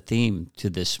sing the theme to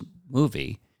this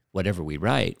movie, whatever we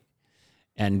write,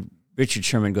 and Richard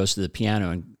Sherman goes to the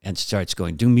piano and starts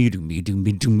going, do me, do me, do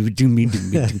me, do me, do me, do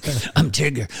me. I'm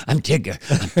Tigger, I'm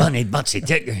Bunny, Butsy,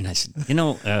 Tigger. And I said,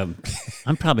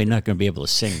 I'm probably not going to be able to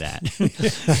sing that.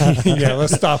 Yeah,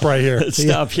 let's stop right here. Let's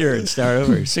stop here and start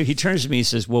over. So he turns to me and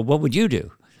says, well, what would you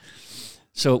do?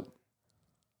 So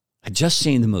I just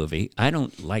seen the movie. I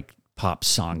don't like pop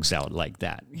songs out like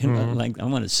that. Like I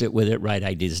want to sit with it, write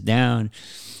ideas down.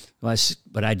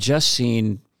 But I just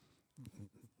seen,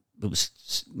 it was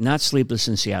not Sleepless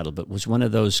in Seattle, but was one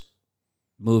of those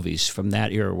movies from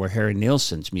that era where Harry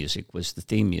Nilsson's music was the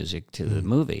theme music to the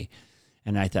movie.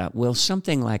 And I thought, well,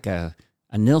 something like a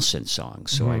Nilsson song.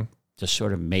 So I just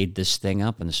sort of made this thing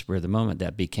up in the spur of the moment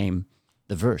that became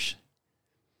the verse.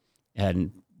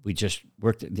 And we just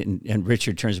worked, and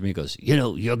Richard turns to me and goes,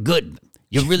 you're good.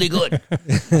 You're really good.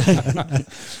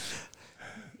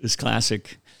 It's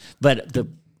classic. But the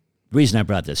reason I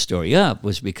brought this story up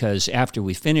was because after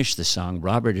we finished the song,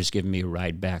 Robert has given me a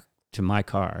ride back to my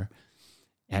car.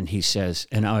 And he says,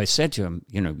 and I said to him,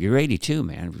 you're 82,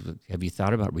 man. Have you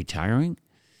thought about retiring?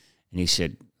 And he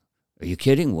said, are you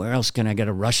kidding? Where else can I get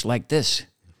a rush like this?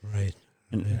 Right.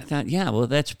 And I thought, well,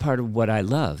 that's part of what I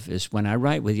love is when I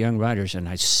write with young writers and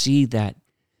I see that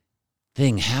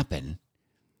thing happen,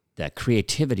 that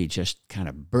creativity just kind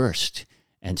of burst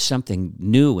and something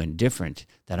new and different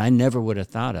that I never would have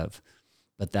thought of,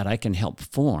 but that I can help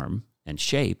form and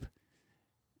shape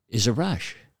is a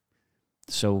rush.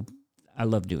 So I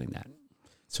love doing that.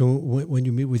 So when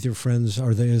you meet with your friends,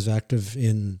 are they as active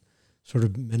in sort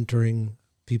of mentoring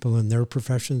people in their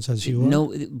professions as you are?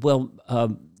 No, well,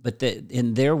 but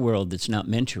in their world, it's not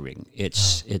mentoring.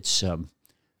 It's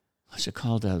what's it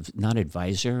called? Not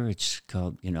advisor. It's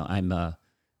called, I'm a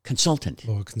consultant.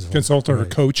 Oh, Consultant right. or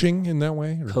coaching in that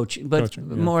way? Or Coaching, but coaching,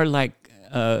 yeah. more like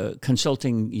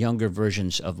consulting younger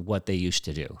versions of what they used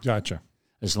to do. Gotcha.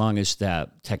 As long as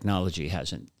that technology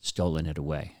hasn't stolen it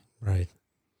away. Right.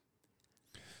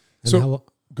 And So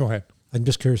go ahead. I'm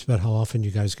just curious about how often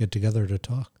you guys get together to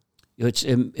talk. It's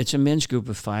a men's group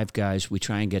of 5 guys. We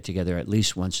try and get together at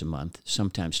least once a month,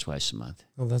 sometimes twice a month.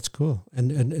 Oh, that's cool.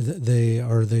 And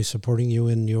are they supporting you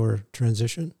in your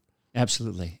transition?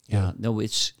 Absolutely. Yeah. Yeah. No,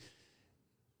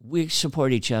 we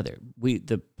support each other.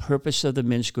 The purpose of the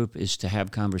men's group is to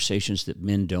have conversations that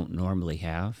men don't normally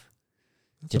have.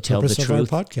 That's to the tell the purpose truth.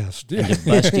 of our podcast.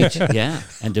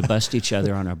 And to bust each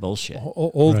other on our bullshit.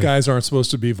 Old Right. guys aren't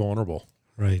supposed to be vulnerable,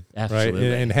 Right. Absolutely.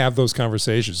 right? And have those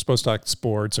conversations. Supposed to talk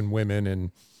sports and women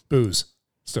and booze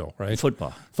still, right?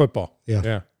 Football. Yeah.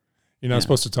 Yeah. You're not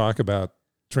supposed to talk about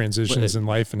transitions in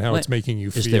life and how it's making you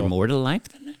feel. Is there more to life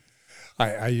than that?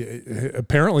 I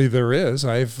apparently there is.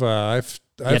 I've gone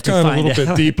a find little bit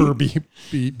out. deeper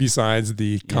besides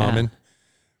the common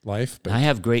life. But I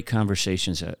have great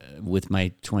conversations with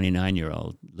my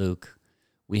 29-year-old Luke.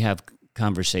 We have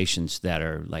conversations that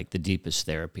are like the deepest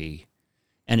therapy,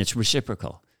 and it's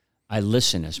reciprocal. I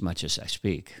listen as much as I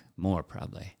speak, more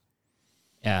probably.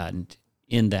 And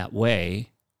in that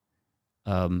way,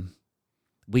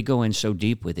 we go in so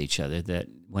deep with each other that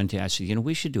one day I said,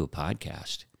 we should do a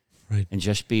podcast. Right. And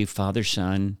just be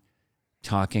father-son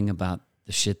talking about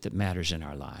the shit that matters in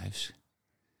our lives.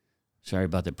 Sorry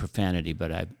about the profanity,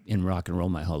 but I've been rock and roll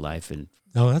my whole life, and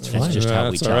No, that's fine. just how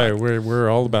we that's all right. talk. We're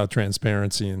all about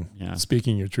transparency and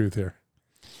speaking your truth here.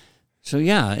 So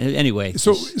anyway.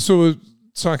 So let's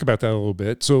talk about that a little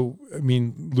bit. So I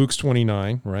mean, Luke's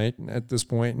 29, right, at this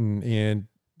point, and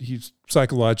he's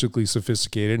psychologically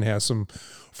sophisticated and has some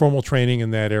formal training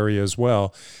in that area as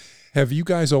well. Have you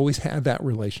guys always had that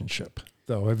relationship,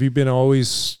 though? Have you been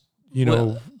always,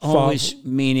 always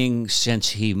meaning since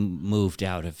he moved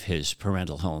out of his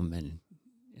parental home and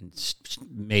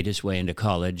made his way into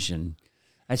college? And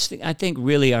I think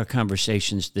really our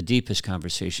conversations, the deepest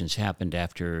conversations, happened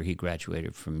after he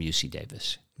graduated from UC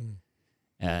Davis.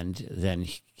 And then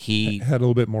he had a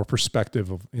little bit more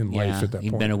perspective in life at that point.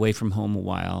 He'd been away from home a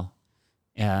while.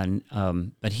 And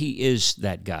but he is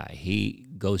that guy. He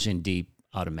goes in deep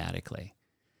automatically.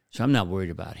 So I'm not worried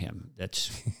about him.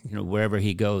 That's, wherever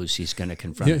he goes, he's going to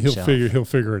confront himself. He'll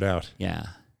figure it out. Yeah.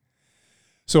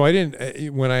 So I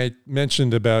didn't, when I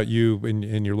mentioned about you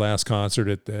in your last concert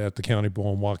at the County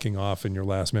Bowl and walking off and your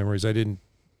last memories, I didn't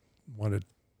want to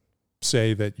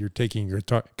say that you're taking your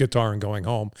guitar and going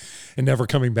home and never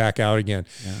coming back out again.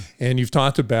 Yeah. And you've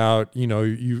talked about,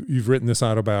 you've written this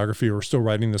autobiography or still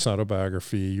writing this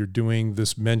autobiography. You're doing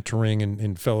this mentoring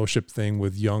and fellowship thing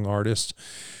with young artists.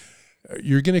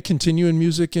 You're going to continue in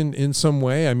music in some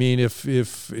way. I mean, if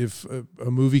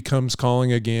a movie comes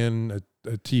calling again,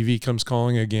 a TV comes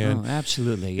calling again. Oh,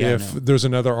 absolutely. Yeah, if there's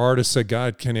another artist that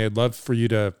I'd love for you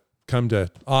to come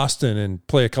to Austin and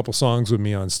play a couple songs with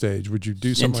me on stage? Would you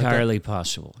do something Entirely like that?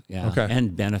 possible, yeah. Okay.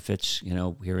 And benefits,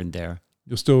 here and there.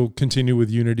 You'll still continue with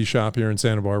Unity Shop here in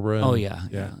Santa Barbara? Oh, yeah.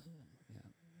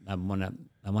 I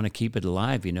want to keep it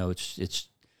alive. It's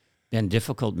been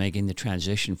difficult making the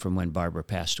transition from when Barbara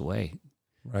passed away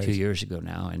 2 years ago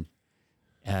now,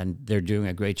 and they're doing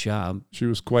a great job. She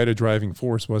was quite a driving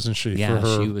force, wasn't she? Yeah, for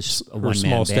her, she was a her one-man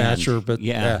small band. stature, but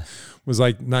was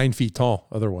like 9 feet tall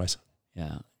otherwise.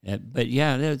 Yeah, but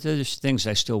there's things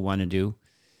I still want to do,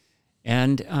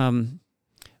 and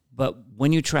but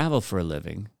when you travel for a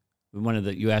living,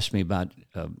 you asked me about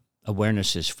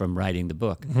awarenesses from writing the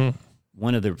book. Mm-hmm.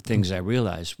 One of the things I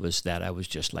realized was that I was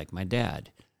just like my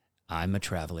dad. I'm a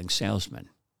traveling salesman.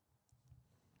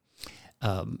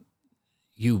 The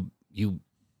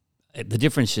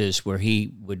difference is where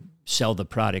he would sell the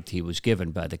product he was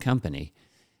given by the company.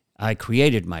 I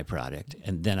created my product,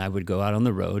 and then I would go out on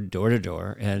the road, door to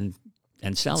door, and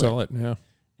sell it. Yeah.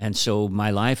 And so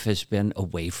my life has been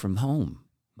away from home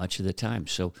much of the time.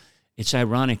 So it's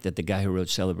ironic that the guy who wrote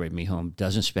 "Celebrate Me Home"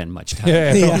 doesn't spend much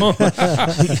time.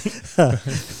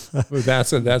 Well,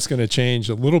 that's going to change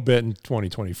a little bit in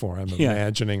 2024. I'm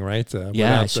imagining, right?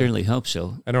 I certainly hope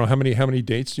so. I don't know how many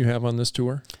dates do you have on this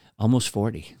tour? Almost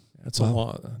 40. That's a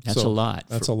lot. That's a lot.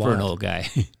 That's a lot for an old guy.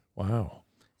 Wow.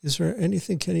 Is there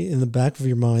anything, Kenny, in the back of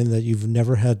your mind that you've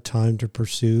never had time to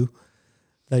pursue,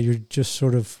 that you're just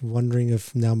sort of wondering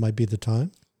if now might be the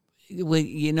time? Well,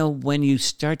 when you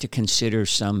start to consider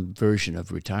some version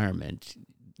of retirement,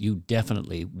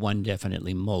 one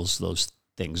definitely mulls those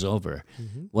things over.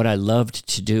 Mm-hmm. What I loved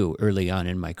to do early on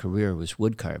in my career was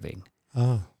wood carving.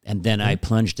 And then I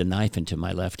plunged a knife into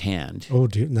my left hand. Oh,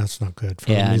 dear, that's not good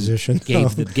for a musician.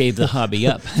 Gave the hobby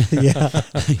up.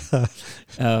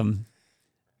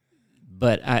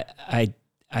 But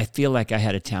I feel like I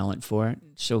had a talent for it.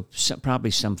 So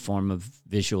probably some form of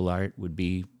visual art would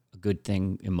be a good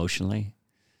thing emotionally.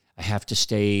 I have to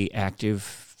stay active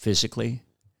physically.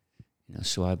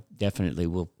 So I definitely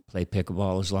will play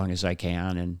pickleball as long as I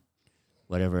can, and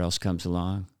whatever else comes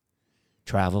along.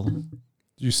 Travel.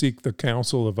 Do you seek the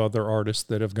counsel of other artists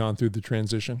that have gone through the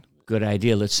transition? Good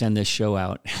idea. Let's send this show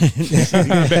out.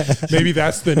 Maybe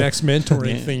that's the next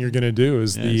mentoring thing you're going to do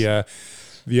is the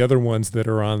other ones that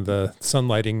are on the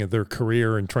sunlighting of their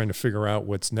career and trying to figure out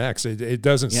what's next. It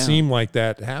doesn't seem like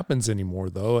that happens anymore,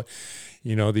 though.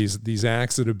 These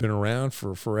acts that have been around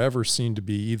for forever seem to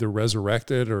be either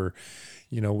resurrected or,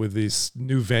 with these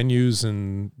new venues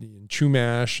and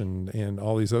Chumash and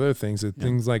all these other things,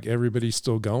 things like everybody's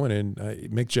still going. And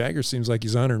Mick Jagger seems like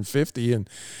he's 150,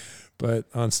 but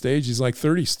on stage he's like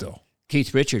 30 still.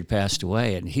 Keith Richard passed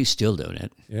away, and he's still doing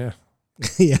it. Yeah.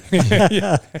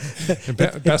 Yeah.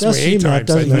 Best way 8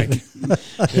 times, I think.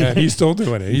 Yeah, he's still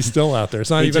doing it. He's still out there. It's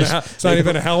not even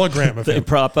a hologram of him. They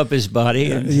prop up his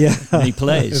body and he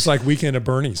plays. It's like Weekend at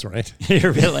Bernie's, right?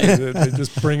 Really? They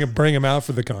just bring him out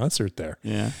for the concert there.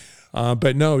 Yeah.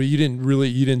 But no, you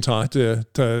didn't talk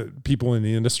to people in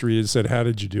the industry and said, how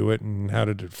did you do it and how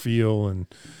did it feel and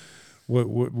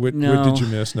what did you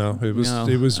miss? No, it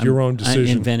was your own decision.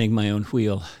 I'm inventing my own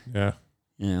wheel. Yeah.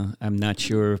 I'm not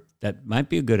sure that might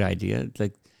be a good idea.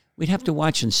 Like, we'd have to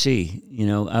watch and see.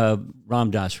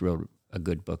 Ram Dass wrote a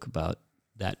good book about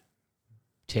that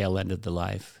tail end of the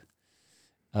life.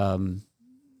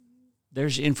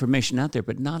 There's information out there,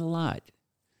 but not a lot.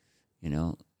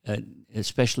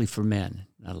 Especially for men,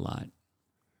 not a lot.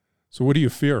 So, what do you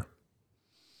fear?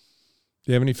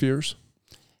 Do you have any fears?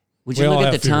 Would you look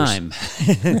at the time?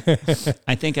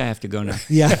 I think I have to go now.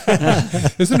 Yeah.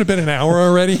 Hasn't it been an hour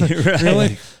already? Right.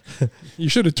 Really? You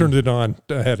should have turned it on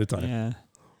ahead of time. Yeah.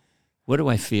 What do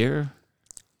I fear?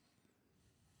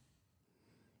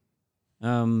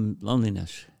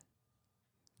 Loneliness.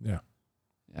 Yeah.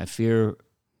 I fear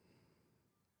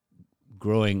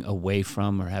growing away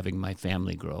from or having my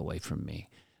family grow away from me.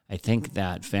 I think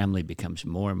that family becomes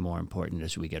more and more important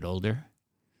as we get older.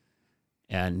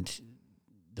 And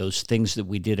those things that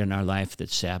we did in our life that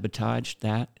sabotaged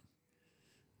that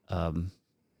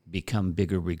become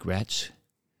bigger regrets.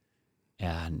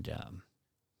 And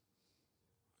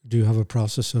do you have a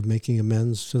process of making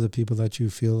amends to the people that you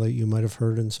feel like you might have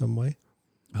hurt in some way?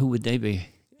 Who would they be?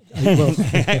 Well,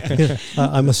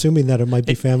 I'm assuming that it might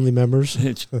be family members.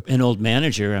 It's an old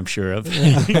manager, I'm sure of.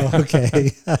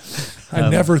 Okay. I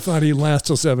never thought he'd last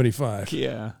till 75.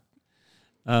 Yeah.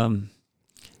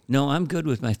 No, I'm good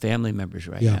with my family members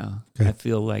right now. Okay. I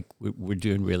feel like we're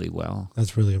doing really well.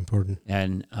 That's really important.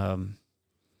 And,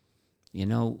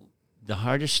 the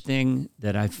hardest thing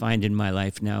that I find in my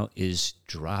life now is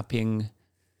dropping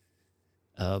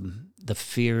the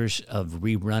fears of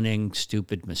rerunning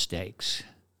stupid mistakes.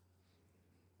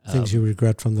 Things you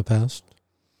regret from the past?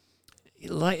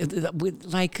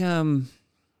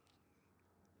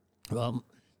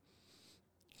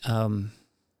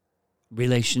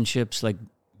 Relationships like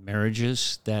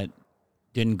marriages that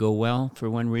didn't go well for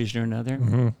one reason or another.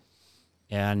 Mm-hmm.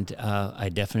 And I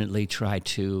definitely try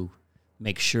to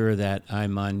make sure that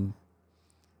I'm on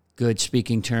good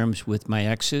speaking terms with my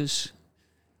exes.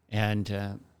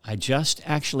 And I just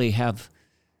actually have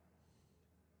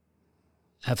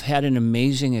had an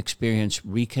amazing experience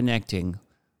reconnecting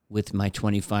with my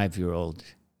 25-year-old.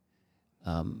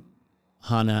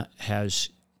 Hannah has,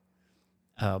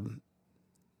 I'll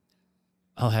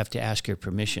have to ask her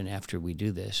permission after we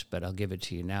do this, but I'll give it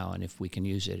to you now. And if we can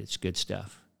use it, it's good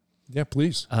stuff. Yeah,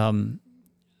 please.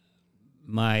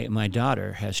 My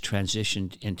daughter has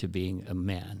transitioned into being a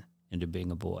man, into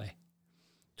being a boy,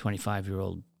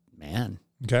 25-year-old man.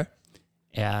 Okay.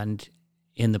 And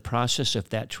in the process of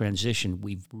that transition,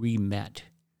 we've re-met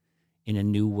in a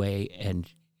new way, and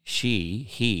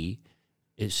he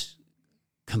is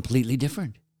completely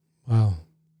different. Wow.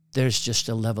 There's just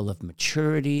a level of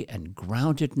maturity and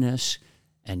groundedness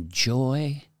and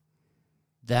joy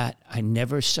that I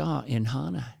never saw in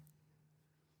Hannah.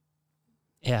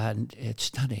 And it's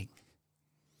stunning.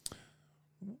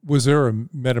 Was there a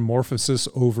metamorphosis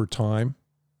over time?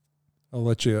 I'll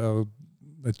let you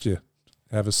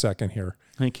have a second here.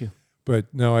 Thank you.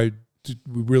 But no, we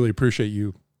really appreciate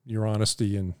your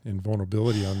honesty and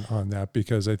vulnerability on that,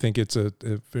 because I think it's a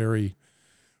very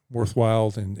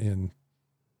worthwhile and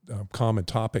common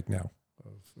topic now,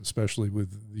 especially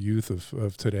with the youth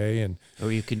of today. And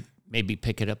or you could maybe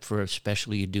pick it up for a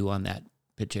special you do on that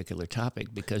particular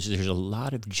topic, because there's a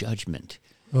lot of judgment.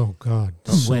 Oh, God.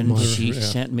 When she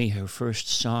sent me her first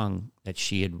song that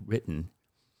she had written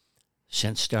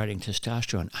since starting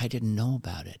testosterone, I didn't know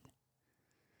about it.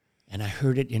 And I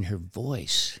heard it in her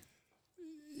voice.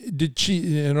 Did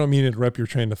she, I don't mean to interrupt your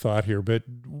train of thought here, but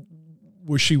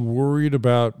was she worried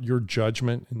about your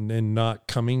judgment and not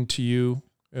coming to you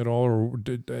at all? Or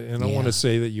and I want to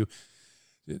say that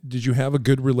did you have a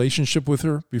good relationship with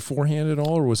her beforehand at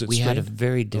all, or was it We had a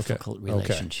very difficult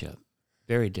relationship, okay.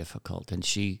 Very difficult. And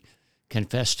she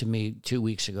confessed to me 2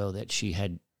 weeks ago that she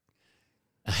had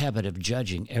a habit of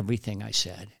judging everything I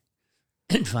said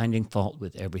and finding fault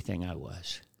with everything I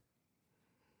was.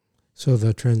 So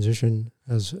the transition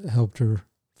has helped her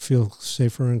feel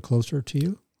safer and closer to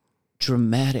you?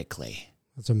 Dramatically.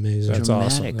 That's amazing. That's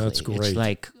awesome. That's great. It's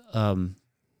like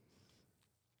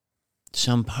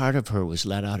some part of her was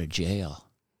let out of jail.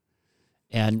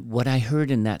 And what I heard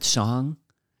in that song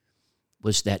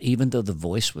was that even though the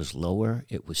voice was lower,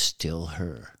 it was still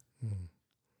her. Mm.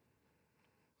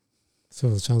 So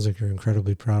it sounds like you're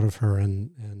incredibly proud of her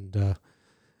and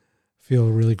feel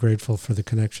really grateful for the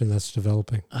connection that's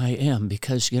developing. I am,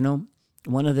 because,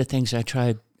 one of the things I've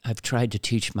tried to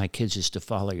teach my kids is to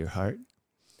follow your heart.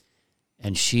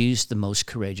 And she's the most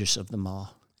courageous of them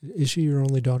all. Is she your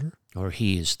only daughter? Or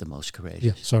he is the most courageous.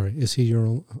 Yeah, sorry. Is he your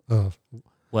own?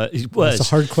 Well, it was. It's a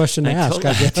hard question to ask,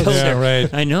 I guess. Yeah,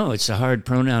 right. I know, it's a hard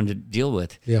pronoun to deal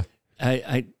with. Yeah.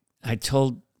 I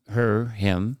told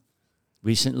him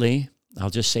recently, I'll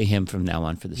just say him from now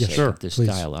on for the sake of this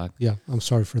dialogue. Yeah, I'm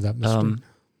sorry for that mistake.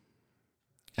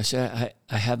 I said,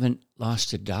 I haven't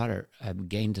lost a daughter. I've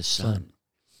gained a son,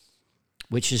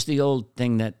 which is the old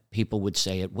thing that people would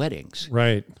say at weddings.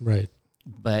 Right. Right.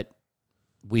 But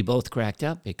we both cracked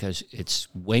up because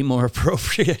it's way more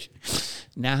appropriate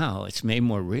now. It's made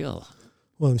more real.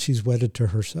 Well, and she's wedded to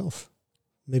herself,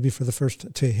 maybe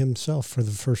to himself for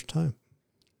the first time.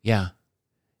 Yeah.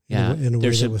 Yeah. In a way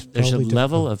that was there's a probably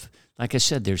level of, like I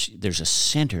said, there's a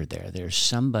center there. There's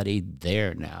somebody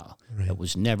there now that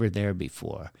was never there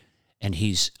before. And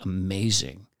he's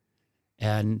amazing.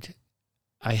 And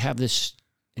I have this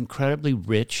incredibly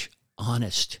rich,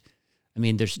 honest,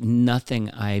 there's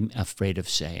nothing I'm afraid of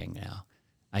saying now.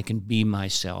 I can be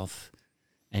myself,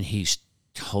 and he's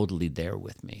totally there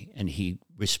with me. And he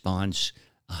responds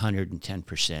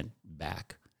 110%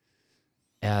 back.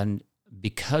 And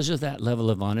because of that level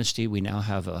of honesty, we now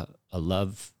have a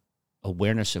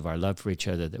awareness of our love for each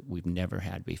other that we've never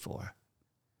had before.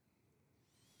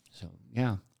 So,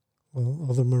 yeah. Well,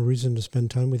 all the more reason to spend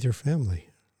time with your family,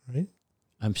 right?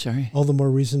 I'm sorry? All the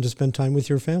more reason to spend time with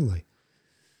your family.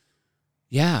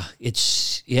 Yeah,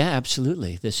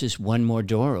 absolutely. This is one more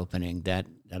door opening that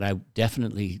I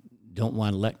definitely don't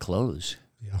want to let close.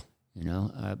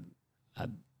 Yeah.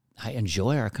 I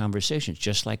enjoy our conversations,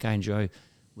 just like I enjoy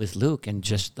with Luke, and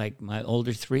just like my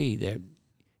older three.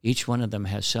 Each one of them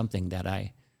has something that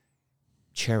I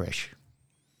cherish.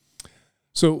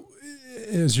 So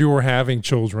as you were having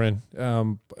children,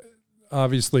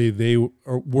 obviously they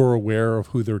were aware of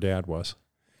who their dad was,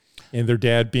 and their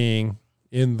dad being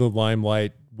in the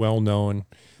limelight, well-known,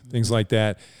 things like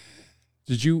that.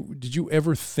 Did you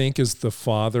ever think as the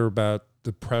father about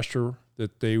the pressure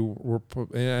that they were?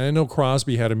 And I know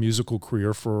Crosby had a musical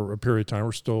career for a period of time,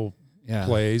 or still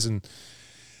plays and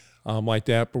like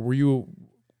that. But were you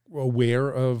aware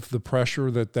of the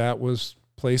pressure that was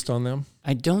placed on them?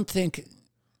 I don't think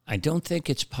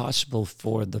it's possible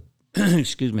for the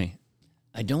excuse me.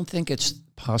 I don't think it's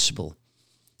possible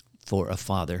for a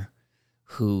father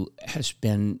who has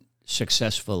been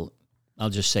successful, I'll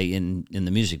just say in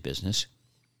the music business,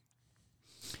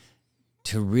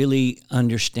 to really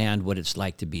understand what it's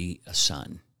like to be a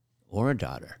son or a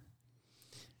daughter.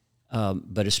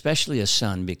 But especially a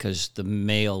son, because the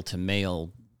male to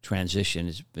male transition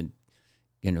has been,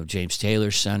 James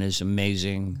Taylor's son is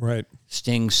amazing. Right.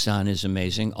 Sting's son is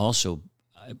amazing. Also,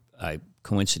 I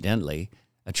coincidentally,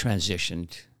 a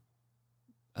transitioned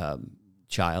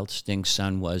child. Sting's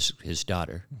son was his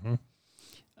daughter.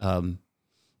 Mm-hmm.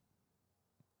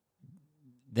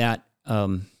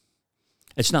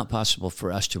 It's not possible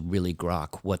for us to really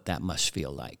grok what that must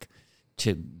feel like,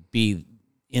 to be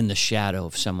in the shadow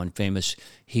of someone famous.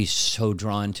 He's so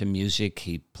drawn to music.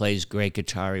 He plays great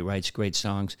guitar. He writes great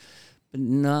songs. But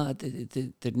no,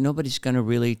 nobody's going to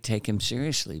really take him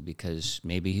seriously because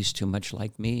maybe he's too much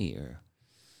like me, or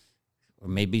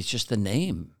maybe it's just the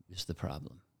name is the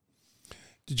problem.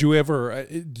 Did you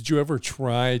ever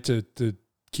try to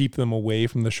keep them away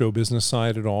from the show business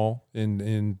side at all,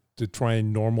 and to try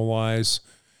and normalize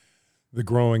the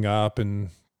growing up and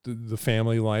the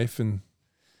family life? And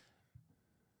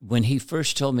when he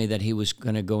first told me that he was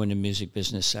going to go into music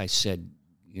business, I said,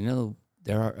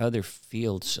 there are other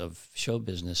fields of show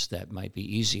business that might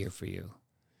be easier for you.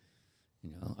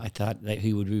 I thought that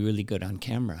he would be really good on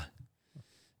camera,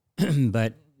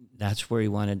 but that's where he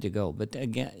wanted to go. But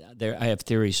again, I have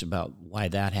theories about why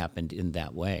that happened in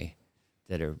that way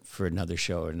that are for another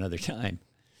show or another time.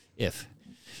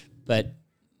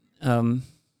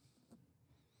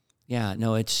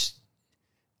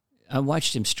 I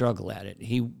watched him struggle at it.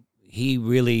 He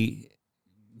really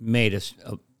made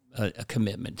a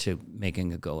commitment to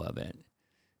making a go of it.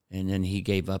 And then he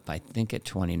gave up, I think, at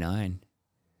 29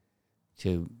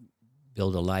 to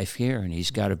build a life here. And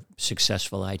he's got a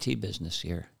successful IT business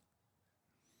here.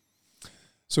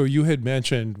 So you had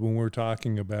mentioned when we were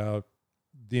talking about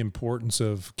the importance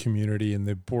of community and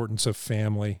the importance of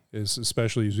family,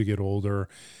 especially as we get older,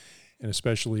 and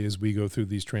especially as we go through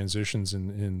these transitions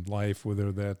in life,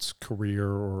 whether that's career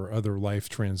or other life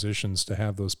transitions, to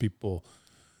have those people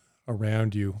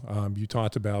around you. You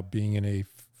talked about being in a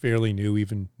fairly new,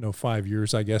 5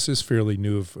 years, I guess, is fairly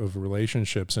new of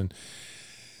relationships. And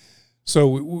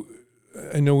so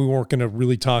I know we weren't going to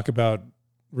really talk about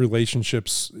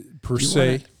relationships per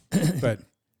se, but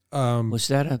what was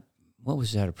that,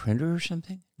 a printer or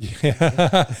something?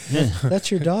 Yeah. That's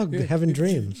your dog having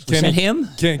dreams. Was that him?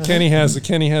 Kenny has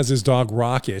his dog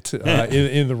Rocket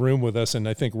in the room with us, and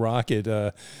I think Rocket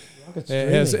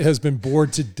has been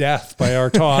bored to death by our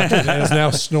talk and is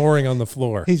now snoring on the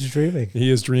floor. He's dreaming.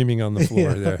 He is dreaming on the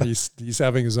floor there. He's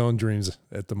having his own dreams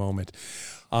at the moment.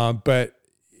 But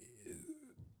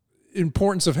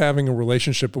importance of having a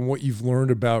relationship and what you've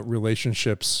learned about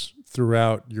relationships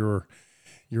throughout your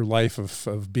life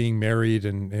of being married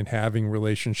and having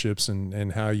relationships,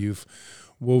 and how you've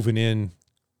woven in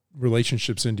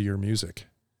relationships into your music.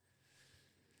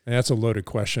 And that's a loaded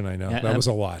question, I know. That was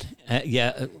a lot.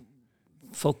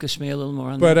 Focus me a little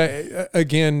more on that. But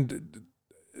again,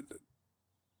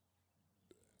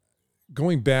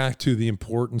 going back to the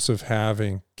importance of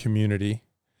having community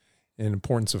and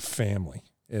importance of family,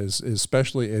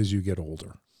 especially as you get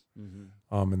older,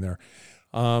 in there.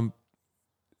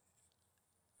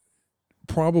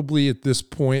 Probably at this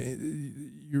point,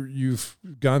 you've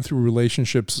gone through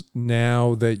relationships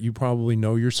now that you probably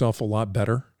know yourself a lot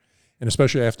better. And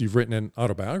especially after you've written an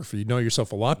autobiography, you know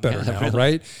yourself a lot better now, really.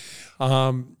 Right?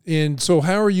 And so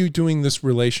how are you doing this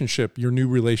relationship, your new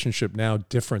relationship now,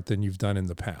 different than you've done in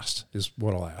the past, is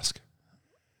what I'll ask.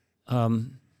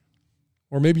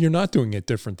 Or maybe you're not doing it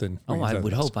different than I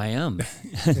would hope I am.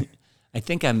 I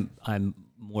think I'm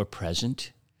more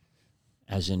present,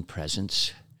 as in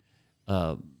presence,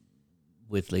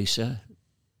 with Lisa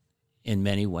in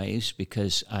many ways,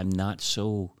 because I'm not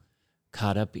so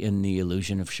caught up in the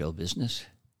illusion of show business.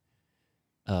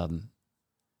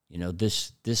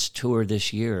 This tour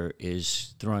this year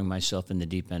is throwing myself in the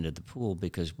deep end of the pool,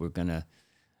 because we're gonna,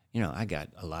 I got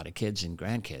a lot of kids and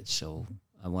grandkids, so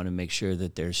I want to make sure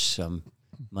that there's some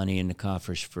money in the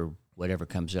coffers for whatever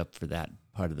comes up for that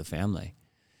part of the family.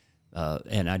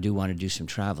 And I do want to do some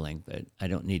traveling, but I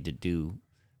don't need to do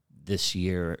this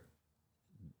year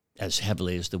as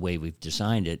heavily as the way we've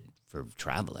designed it for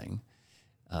traveling.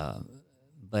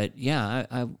 But yeah,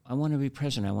 I want to be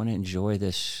present. I want to enjoy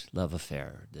this love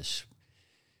affair, this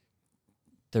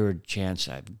third chance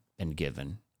I've been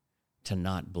given to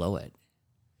not blow it.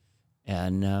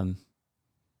 And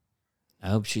I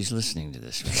hope she's listening to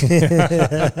this.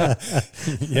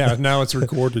 Yeah, now it's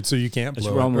recorded, so you can't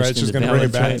blow it. Right? She's going to bring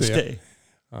it back to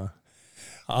you.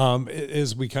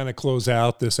 As we kind of close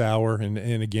out this hour, and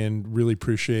again, really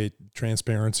appreciate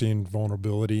transparency and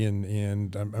vulnerability,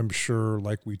 and I'm sure,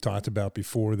 like we talked about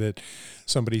before, that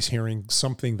somebody's hearing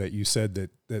something that you said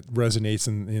that resonates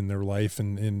in their life,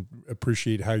 and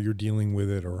appreciate how you're dealing with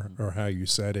it or how you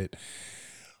said it.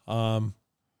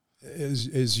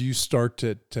 As you start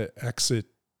to exit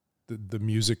the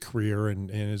music career, and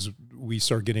as we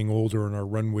start getting older and our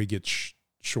runway gets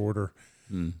shorter,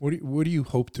 what do you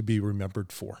hope to be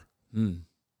remembered for?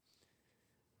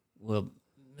 Well,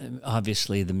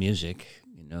 obviously the music,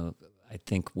 I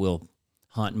think will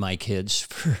haunt my kids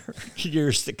for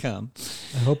years to come.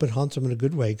 I hope it haunts them in a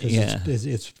good way, because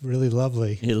it's really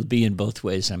lovely. It'll be in both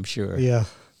ways, I'm sure. Yeah.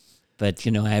 But,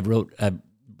 I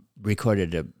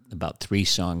recorded about 3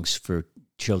 songs for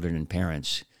children and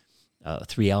parents,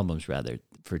 3 albums rather,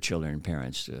 for children and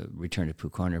parents, Return to Pooh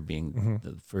Corner being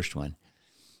the first one.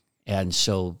 And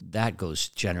so that goes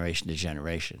generation to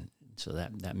generation. So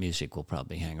that music will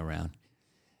probably hang around.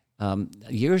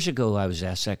 Years ago, I was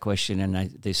asked that question, and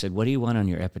they said, "What do you want on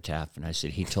your epitaph?" And I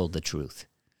said, "He told the truth."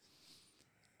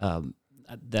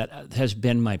 That has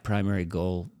been my primary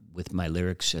goal with my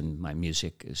lyrics and my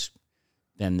music, is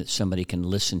been that somebody can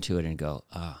listen to it and go,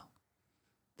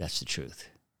 that's the truth.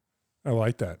 I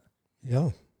like that.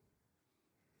 Yeah.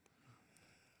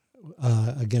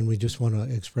 Again, we just want to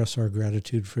express our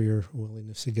gratitude for your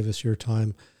willingness to give us your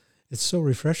time. It's so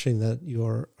refreshing that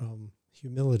your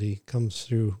humility comes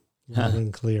through loud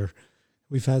and clear.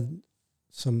 We've had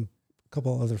a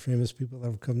couple other famous people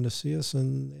that have come to see us,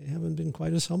 and they haven't been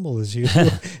quite as humble as you.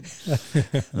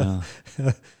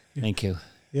 Thank you.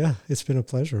 Yeah, it's been a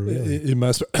pleasure, really. It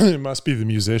must be the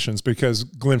musicians, because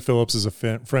Glenn Phillips is a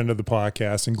friend of the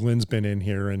podcast, and Glenn's been in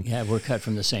here, and we're cut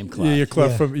from the same cloth. Yeah,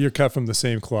 you're cut from the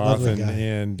same cloth,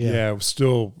 and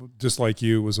still just like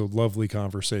you, it was a lovely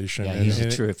conversation. Yeah, he's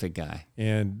a terrific guy,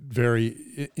 and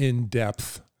very in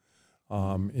depth,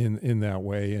 in that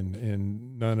way,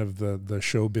 and none of the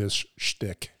showbiz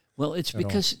shtick. Well, it's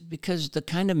because the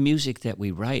kind of music that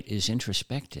we write is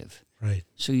introspective. Right.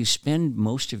 So you spend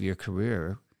most of your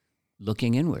career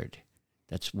looking inward.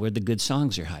 That's where the good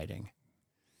songs are hiding.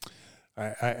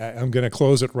 I'm going to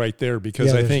close it right there,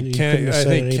 because I think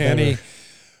Kenny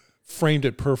framed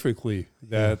it perfectly,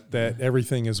 that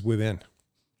everything is within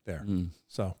there.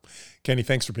 So, Kenny,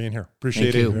 thanks for being here.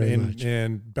 Appreciate it.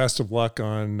 And best of luck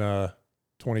on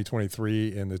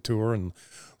 2023 and the tour, and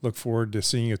look forward to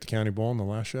seeing you at the County Bowl in the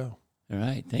last show. All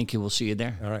right. Thank you. We'll see you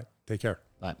there. All right. Take care.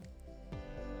 Bye.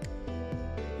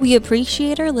 We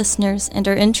appreciate our listeners and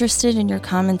are interested in your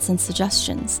comments and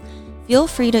suggestions. Feel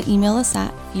free to email us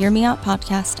at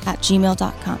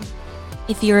fearmeoutpodcast@gmail.com.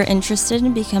 If you are interested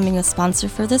in becoming a sponsor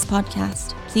for this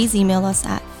podcast, please email us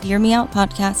at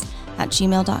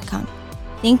fearmeoutpodcast@gmail.com.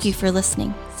 Thank you for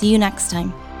listening. See you next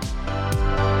time.